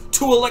immune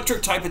to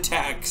electric type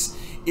attacks.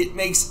 It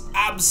makes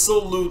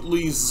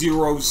absolutely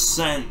zero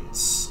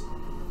sense.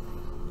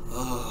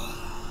 Ugh.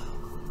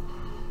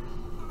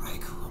 Ay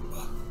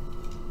caramba.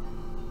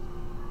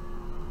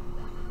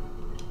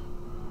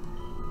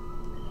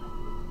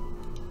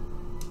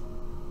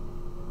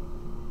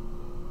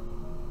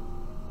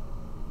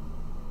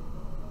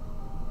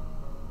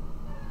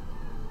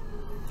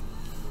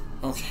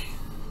 Okay.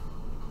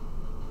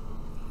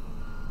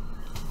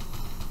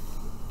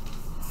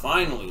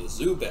 Finally, a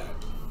Zubat.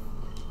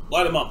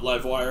 Light him up,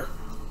 Livewire.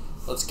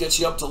 Let's get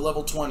you up to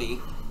level 20,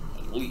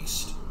 at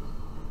least.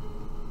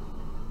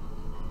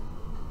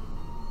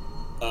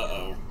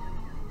 Uh-oh.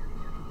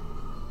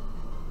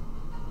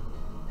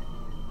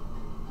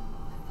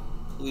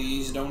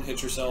 Please don't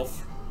hit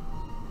yourself.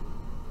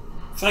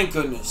 Thank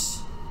goodness.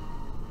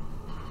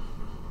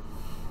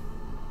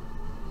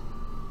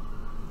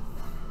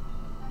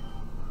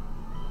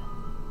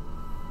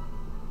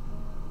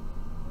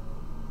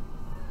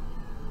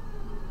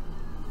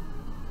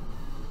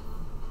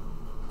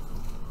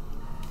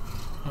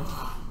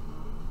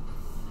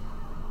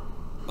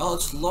 Well,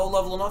 it's low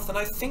level enough that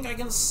I think I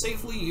can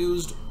safely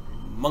use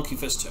Monkey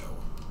Fist 2.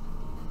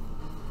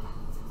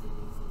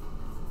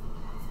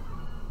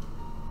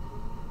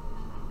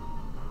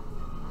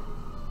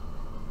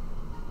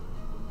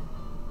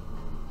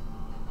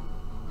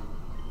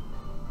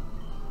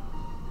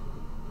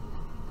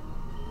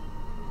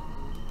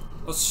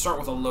 Let's start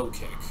with a low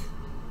kick.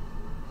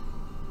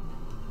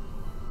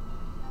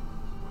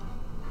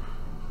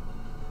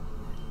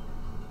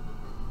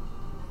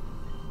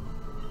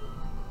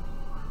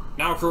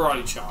 Now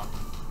Karate Chop.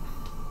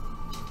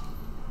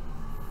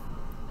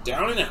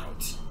 Down and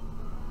out.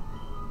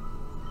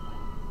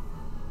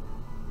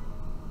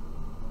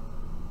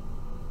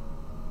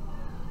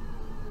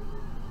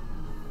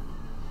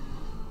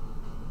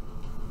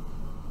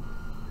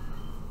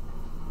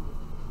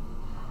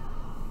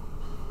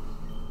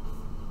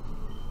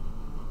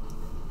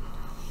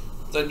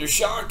 Thunder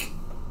Shock.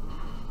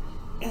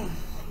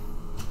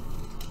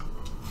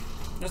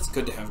 It's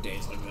good to have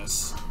days like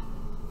this,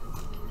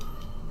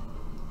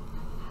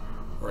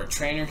 where a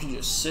trainer can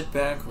just sit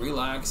back,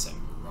 relax, and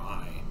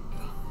grind.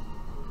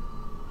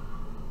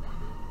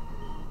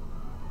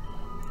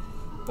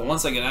 But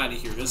once I get out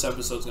of here, this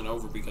episode's gonna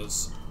over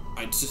because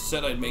I just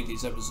said I'd make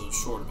these episodes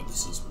shorter, but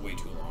this is way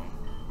too long.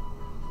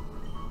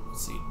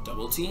 Let's see,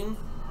 double team?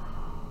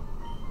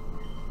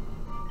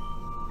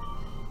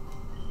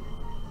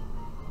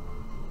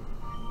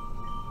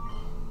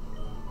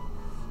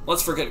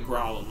 Let's forget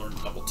Growl and learn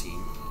double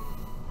team.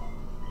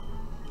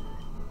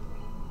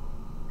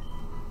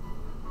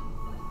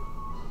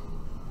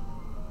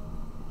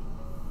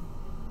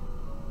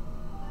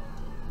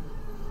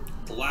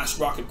 The last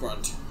rocket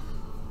grunt.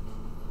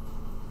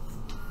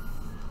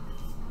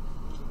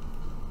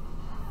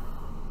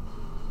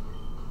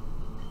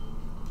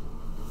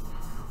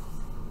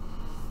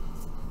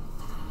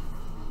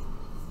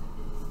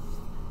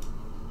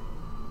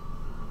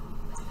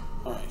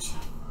 Alright.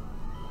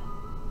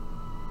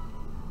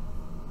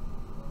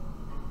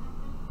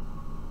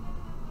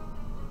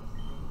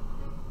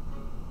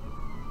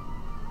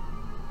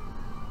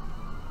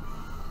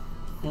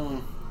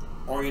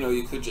 Or, you know,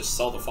 you could just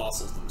sell the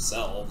fossils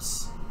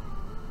themselves.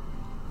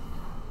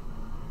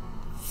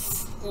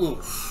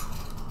 Oof.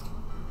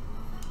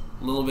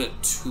 A little bit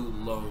too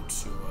low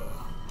to,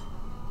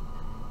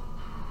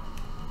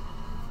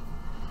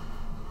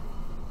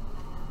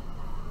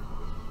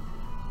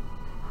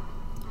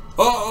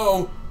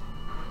 Uh-oh!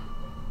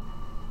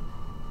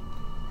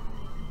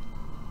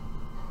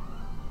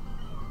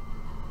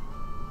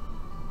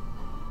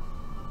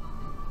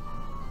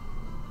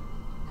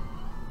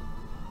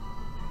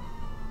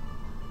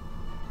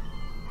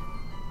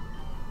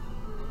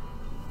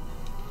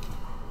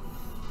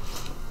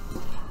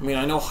 I mean,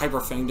 I know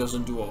Hyper Fang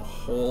doesn't do a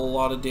whole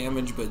lot of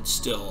damage, but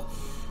still,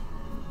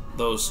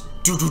 those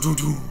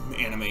do-do-do-do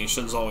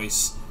animations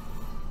always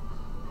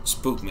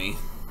spook me.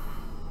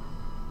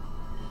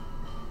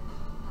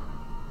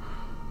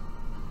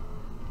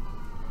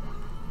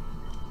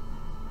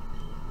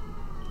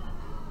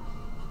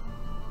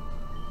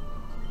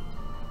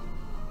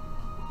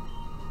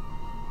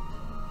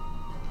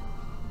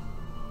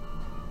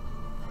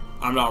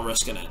 I'm not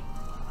risking it.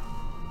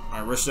 I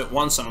risked it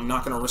once, and I'm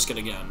not going to risk it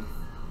again.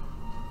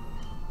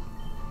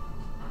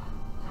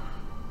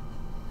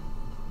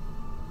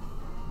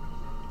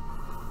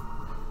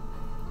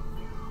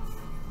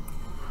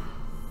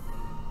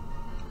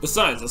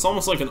 Besides, it's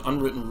almost like an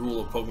unwritten rule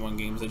of Pokemon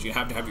games that you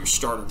have to have your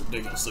starter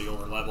ridiculously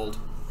over-leveled.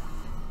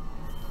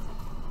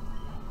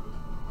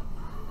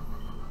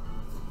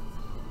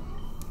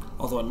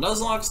 Although in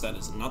Nuzlocke, that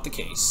is not the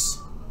case.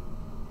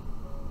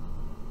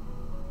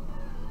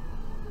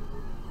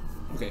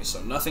 Okay,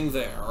 so nothing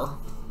there.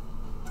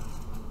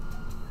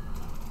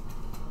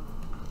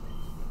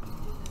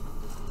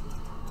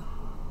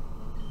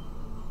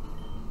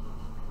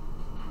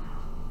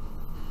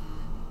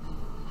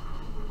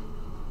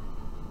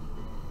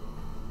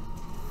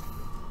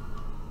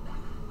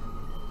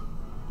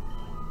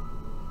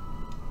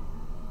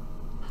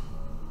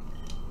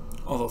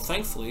 Although,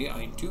 thankfully,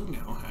 I do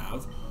now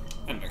have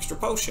an extra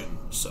potion,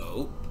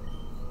 so...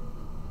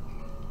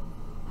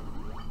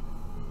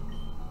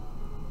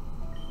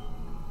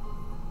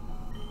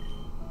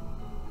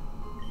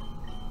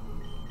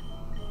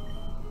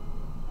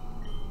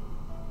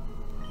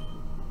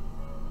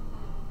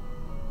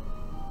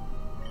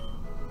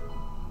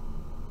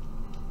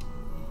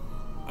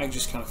 I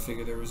just kind of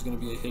figured there was going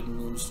to be a hidden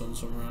moonstone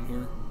somewhere around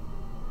here.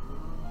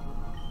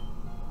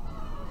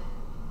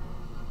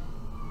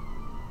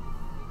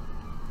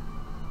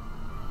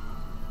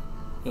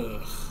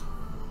 Ugh.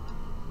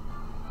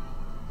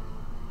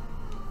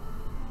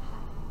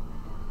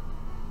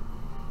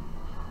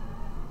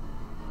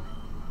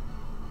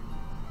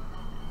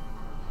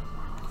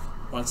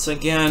 Once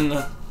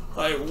again,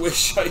 I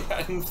wish I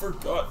hadn't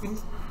forgotten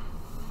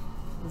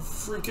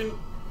freaking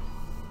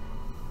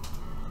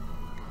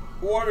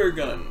water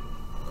gun.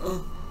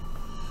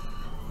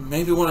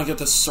 Maybe when I get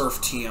the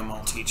Surf TM,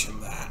 I'll teach him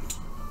that.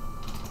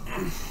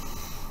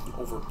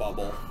 Over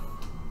Bubble.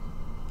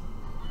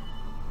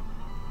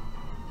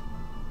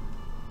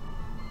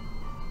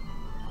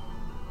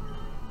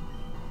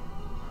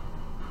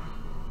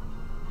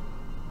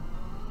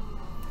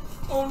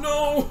 Oh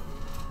no!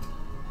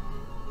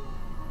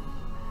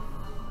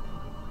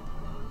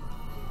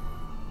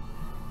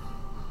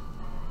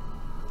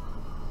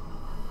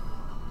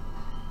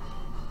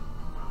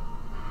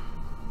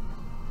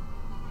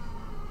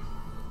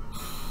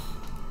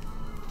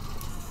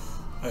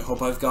 I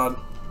hope I've got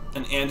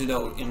an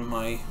antidote in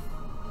my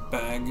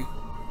bag.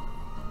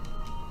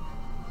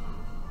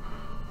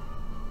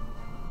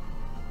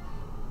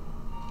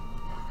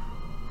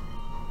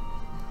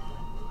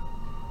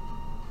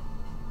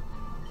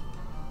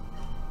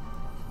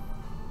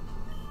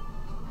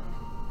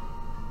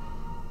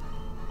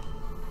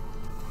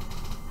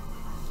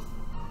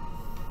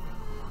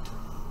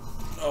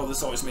 Oh,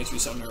 this always makes me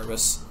so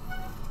nervous.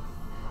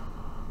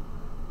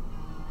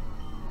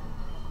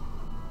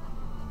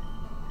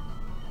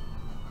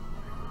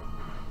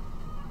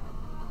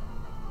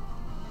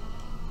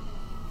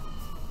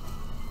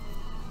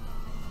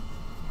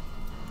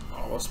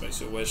 almost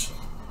makes you wish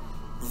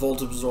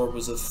Volt Absorb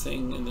was a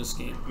thing in this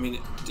game. I mean,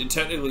 it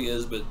technically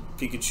is, but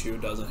Pikachu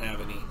doesn't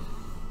have any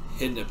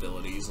hidden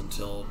abilities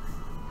until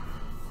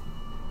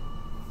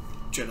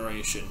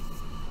Generation.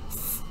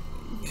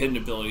 Hidden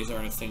abilities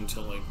aren't a thing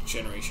until, like,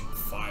 Generation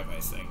 5, I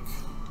think.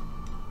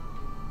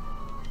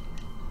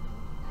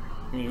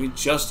 I mean, we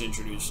just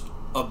introduced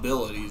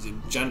abilities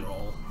in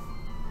general.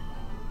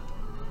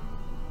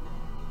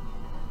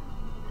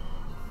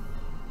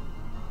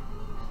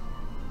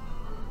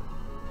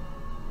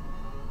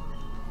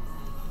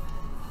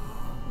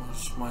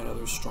 What's my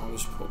other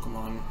strongest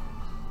Pokemon?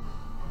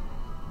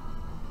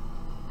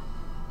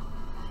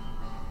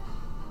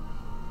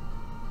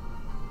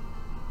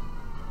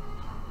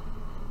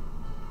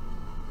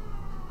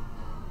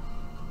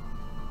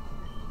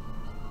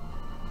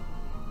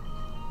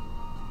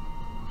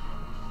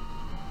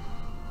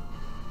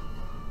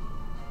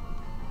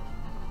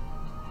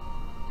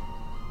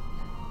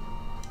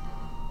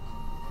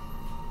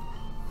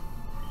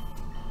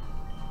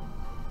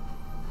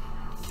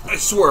 I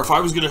swear, if I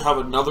was going to have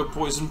another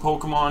poison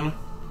Pokemon...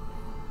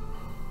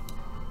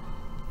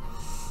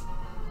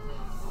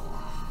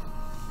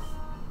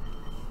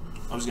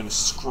 I was going to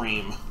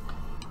scream.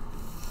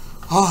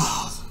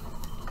 Ah,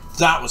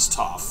 that was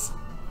tough.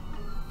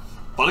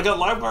 But I got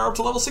Livewire up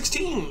to level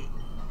 16.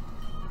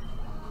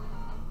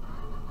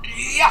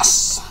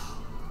 Yes!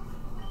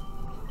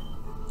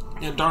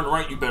 Yeah, darn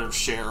right you better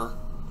share.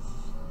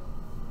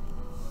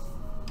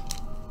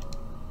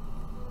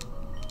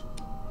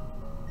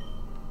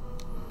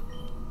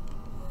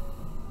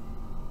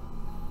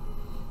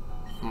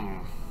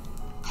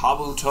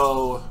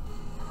 Kabuto,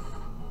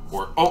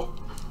 or, oh,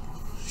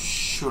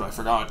 shoot, I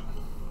forgot.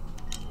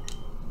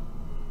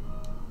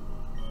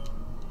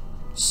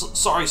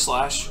 Sorry,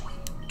 Slash.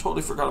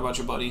 Totally forgot about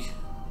you, buddy.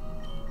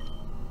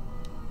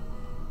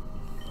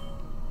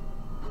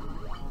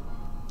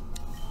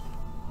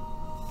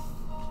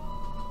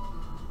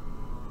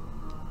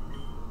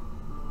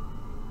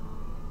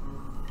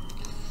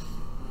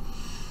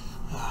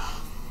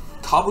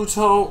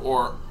 Kabuto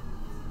or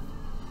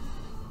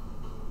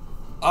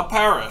a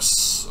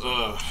Paris.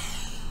 Ugh.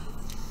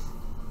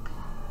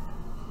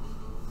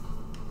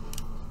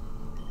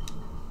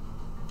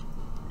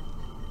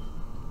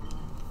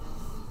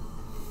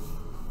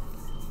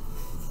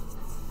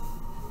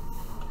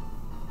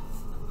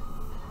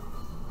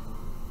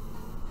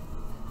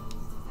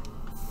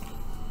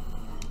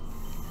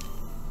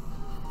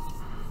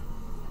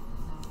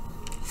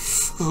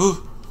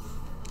 Phew.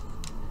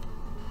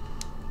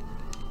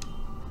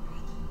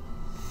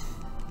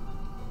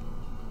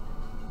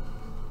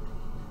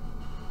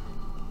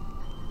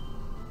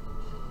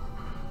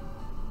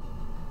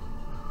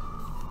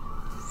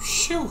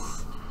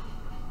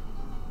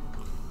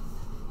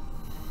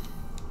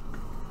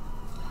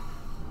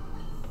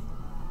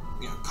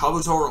 Yeah,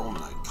 Kabuto or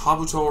Almanite.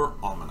 Kabuto or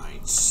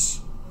Almanite.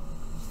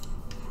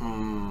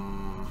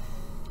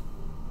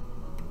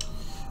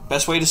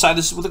 Best way to decide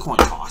this is with a coin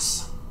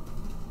toss.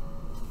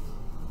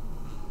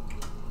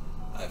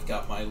 I've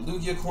got my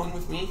Lugia coin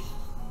with me.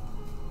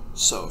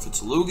 So if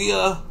it's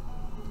Lugia,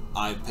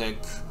 I pick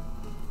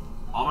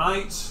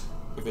Almanite.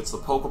 If it's the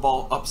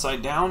Pokeball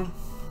upside down,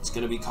 it's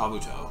going to be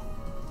Kabuto.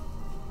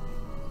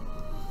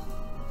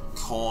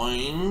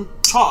 Coin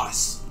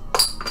toss.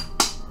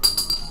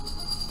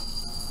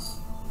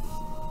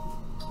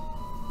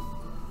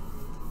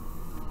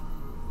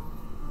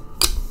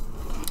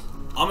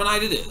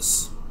 Ammonite it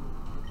is.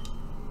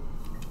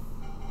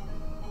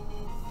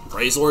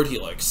 Praise Lord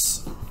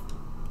Helix.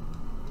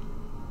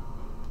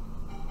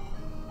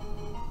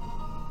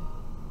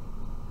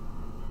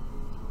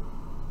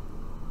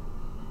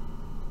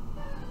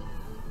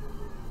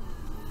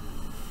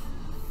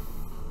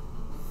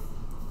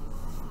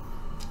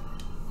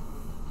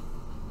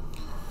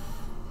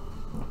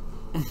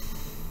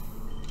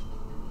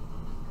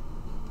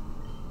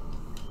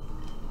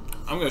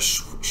 I'm going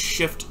to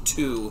shift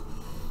to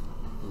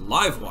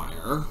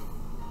Livewire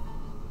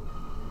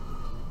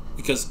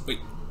because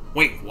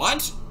wait,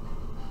 what?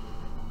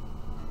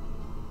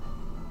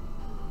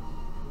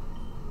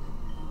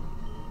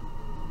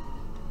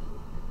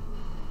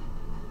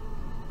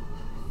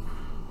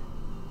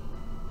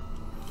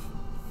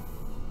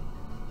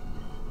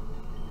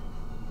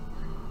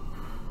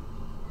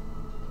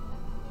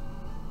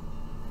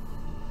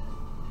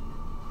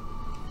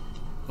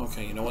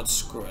 Okay, you know what?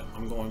 Screw it.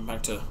 I'm going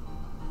back to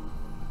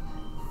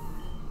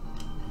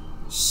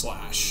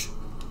Slash.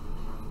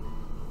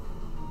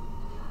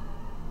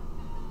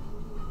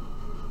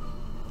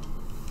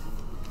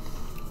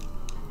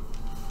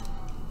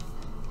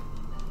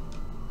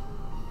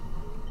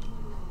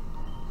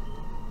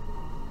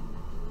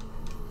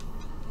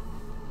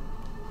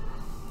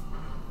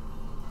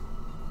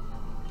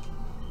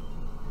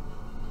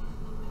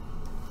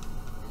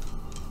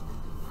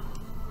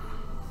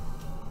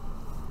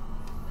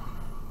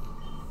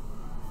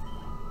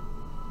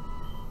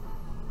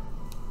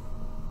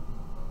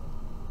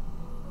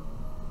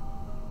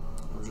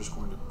 Just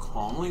going to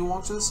calmly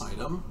walk to this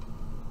item.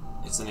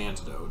 It's an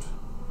antidote.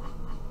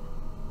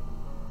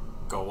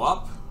 Go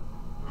up,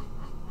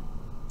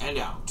 and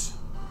out.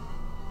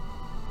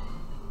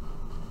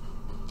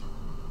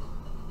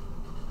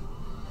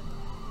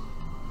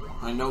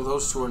 I know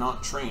those two are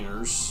not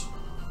trainers.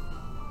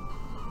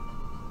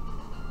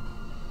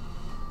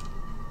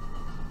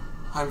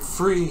 I'm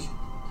free.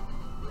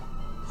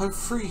 I'm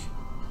free.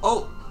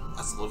 Oh,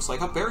 that looks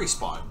like a berry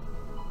spot.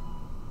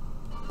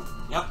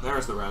 Yep,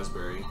 there's the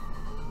raspberry.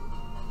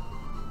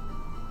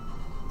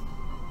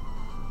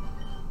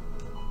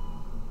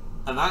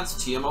 And that's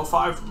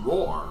TM05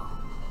 Roar.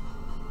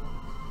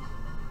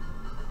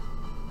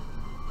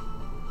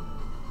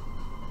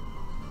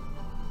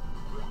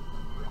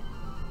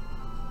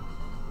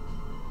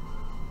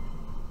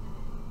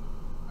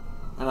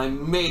 And I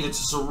made it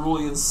to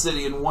Cerulean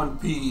City in one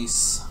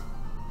piece.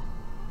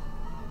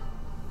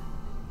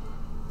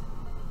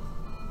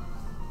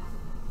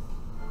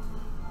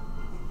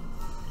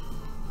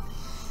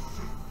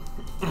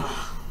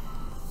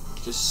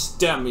 Just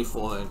stab me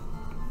full of that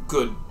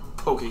good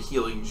Poke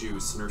healing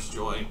juice, Nurse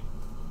Joy.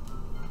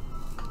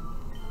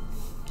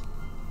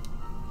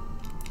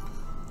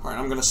 Alright,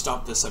 I'm gonna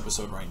stop this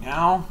episode right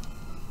now.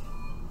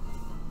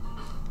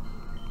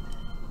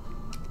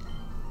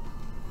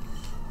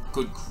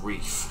 Good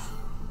grief.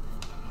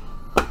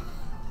 And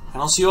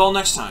I'll see you all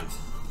next time.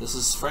 This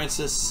is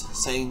Francis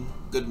saying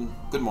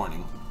good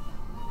morning.